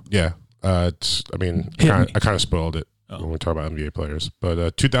 marry, kill? Yeah. I kind of spoiled it when we talk about NBA players,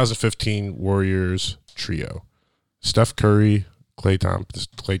 but 2015 Warriors trio: Steph Curry, Klay Thompson,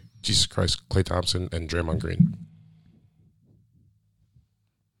 and Draymond Green.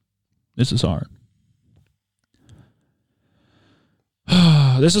 This is hard.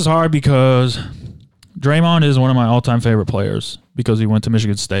 This is hard because Draymond is one of my all-time favorite players because he went to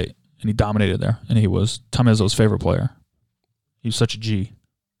Michigan State and he dominated there, and he was Tom Izzo's favorite player. He was such a G.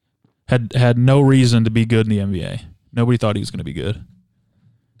 had no reason to be good in the NBA. Nobody thought he was going to be good.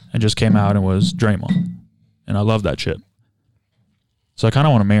 And just came out and was Draymond. And I love that shit. So I kind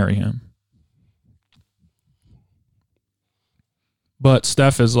of want to marry him. But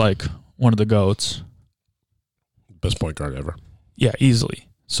Steph is like one of the GOATs. Best point guard ever. Yeah, easily.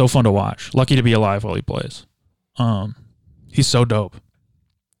 So fun to watch. Lucky to be alive while he plays. He's so dope.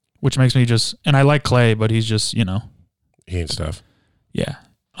 Which makes me just... And I like Clay, but he's just, you know... He ain't Steph. Yeah.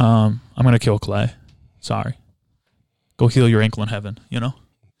 I'm going to kill Clay. Sorry. Go heal your ankle in heaven, you know?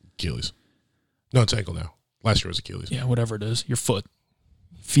 Achilles. No, it's ankle now. Last year was Achilles. Yeah, whatever it is. Your foot.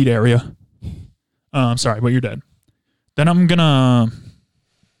 Feet area. I'm sorry, but you're dead. Then I'm going to...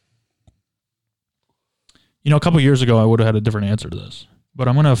 You know, a couple years ago, I would have had a different answer to this. But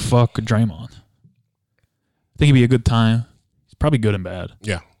I'm going to fuck Draymond. I think it'd be a good time. He's probably good and bad.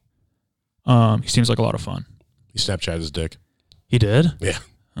 Yeah. He seems like a lot of fun. He Snapchatted his dick. He did? Yeah.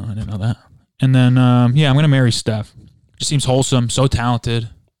 Oh, I didn't know that. And then, yeah, I'm going to marry Steph. Just seems wholesome, so talented.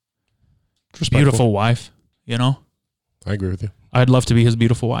 Respectful. Beautiful wife, you know? I agree with you. I'd love to be his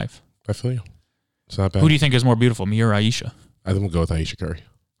beautiful wife. I feel you. It's not bad. Who do you think is more beautiful, me or Aisha? I think we'll go with Aisha Curry.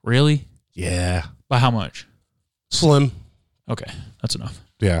 Really? Yeah. By how much? Slim. Okay, that's enough.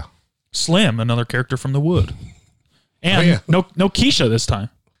 Yeah. Slim, another character from The Wood. And no Keisha this time.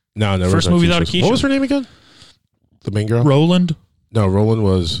 No, never. First movie without a Keisha. What was her name again? The main girl? Roland? No, Roland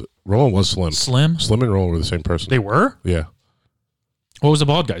was Slim. Slim? Slim and Roland were the same person. They were? Yeah. What was the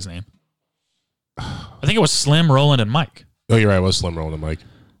bald guy's name? I think it was Slim, Roland, and Mike. Oh, you're right. It was Slim, Roland, and Mike.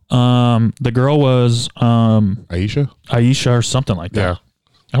 The girl was Aisha or something like that. Yeah.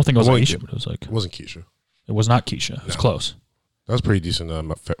 I don't think it was Aisha, but it was like... It wasn't Keisha. It was not Keisha. It was close. That was pretty decent.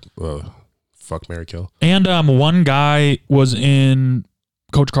 Fuck, marry, kill. And one guy was in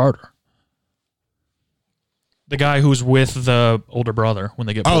Coach Carter. The guy who's with the older brother when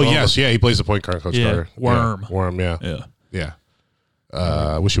they get pulled over. Yes. Yeah, he plays the point guard, Coach Carter. Worm. Yeah. Worm, yeah. Yeah. Yeah.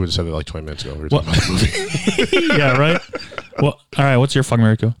 I wish you would have said it like 20 minutes ago. We were talking about the movie. Yeah, right? Well, all right, what's your fuck,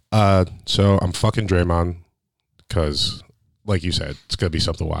 marry, kill? So I'm fucking Draymond because, like you said, it's going to be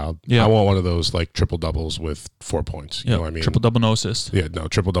something wild. Yeah. I want one of those like triple doubles with 4 points. You know what I mean? Triple double, no assist. Yeah, no,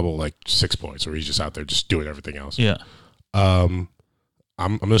 triple double like 6 points where he's just out there just doing everything else. Yeah. I'm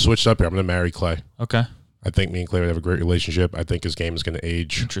going to switch it up here. I'm going to marry Clay. Okay. I think me and Clay would have a great relationship. I think his game is going to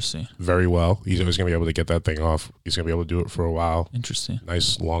age very well. He's always going to be able to get that thing off. He's going to be able to do it for a while. Interesting.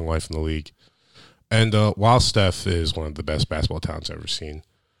 Nice long life in the league. And while Steph is one of the best basketball talents I've ever seen,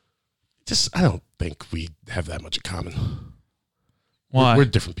 I don't think we have that much in common. Why? We're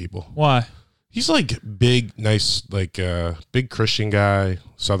different people. Why? He's like big, nice, like big Christian guy,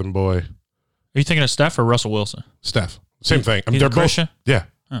 Southern boy. Are you thinking of Steph or Russell Wilson? Steph. Same thing. He's they're a Christian? both. Yeah.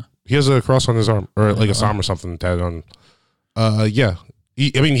 Huh. He has a cross on his arm, or like a psalm or something tatted on. Yeah.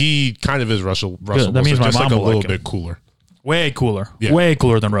 He kind of is Russell Wilson. That means my just mom like a will little like him. bit cooler. Way cooler. Yeah. Way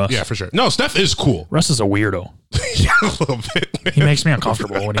cooler than Russ. Yeah, for sure. No, Steph is cool. Russ is a weirdo. Yeah, a little bit. He makes me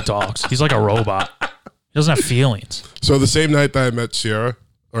uncomfortable when he talks. He's like a robot. He doesn't have feelings. So the same night that I met Sierra,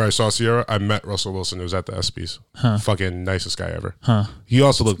 or I saw Sierra, I met Russell Wilson. It was at the ESPYs. Fucking nicest guy ever. He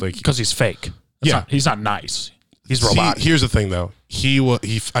also looked like... Because he's fake. He's not nice. He's See, robotic. here's the thing, though. He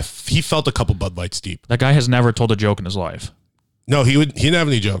felt a couple Bud Lights deep. That guy has never told a joke in his life. No, he didn't have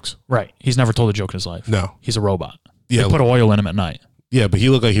any jokes. Right. He's never told a joke in his life. No. He's a robot. Yeah, They put oil in him at night. Yeah, but he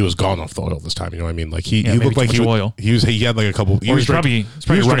looked like he was gone off the oil this time. You know what I mean? Like he looked like oil. He had like a couple. He's probably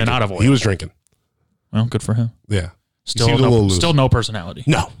running out of oil. He was drinking. Well, good for him. Yeah. Still no personality.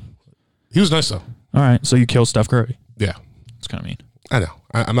 No. He was nice though. All right, so you killed Steph Curry. Yeah. That's kind of mean. I know.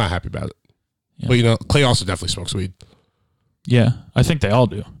 I'm not happy about it. Yeah. But you know, Clay also definitely smokes weed. Yeah, I think they all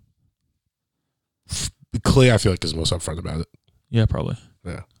do. Clay, I feel like, is the most upfront about it. Yeah, probably.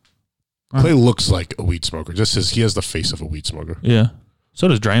 Yeah. Right. Clay looks like a weed smoker. He has the face of a weed smoker. Yeah. So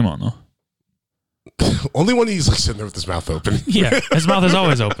does Draymond, though. Only when he's like sitting there with his mouth open. Yeah, his mouth is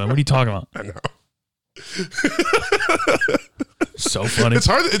always open. What are you talking about? I know. So funny. It's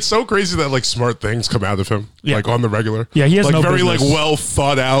hard. It's so crazy that like smart things come out of him, like on the regular. Yeah, he has like no very business. like well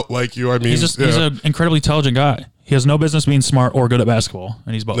thought out. Like you, I mean, he's an incredibly intelligent guy. He has no business being smart or good at basketball,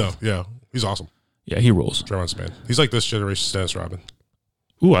 and he's both. No, yeah, he's awesome. Yeah, he rules. Draymond's man. He's like this generation's Dennis Rodman.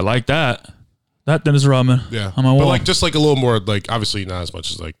 Ooh, I like that. That Dennis Rodman. Yeah, on my wall. But like just like a little more like obviously not as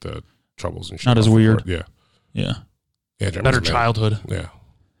much as like the troubles and shit. Not as weird. Yeah, yeah. Draymond's Better a man. childhood. Yeah.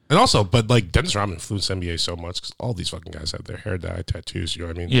 And also, but like Dennis Rodman influenced the NBA so much because all these fucking guys have their hair dye, tattoos. You know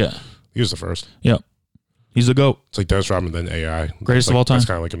what I mean? Yeah. He was the first. Yeah. He's the GOAT. It's like Dennis Rodman, then AI. Greatest like, of all time. That's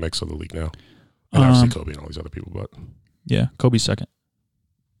kind of like a mix of the league now. And obviously Kobe and all these other people, but yeah, Kobe's second.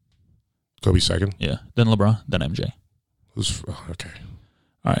 Kobe's second. Yeah. Then LeBron. Then MJ. Okay.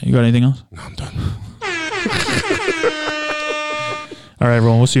 All right, you got anything else? No, I'm done. All right,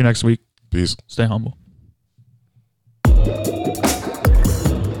 everyone. We'll see you next week. Peace. Stay humble.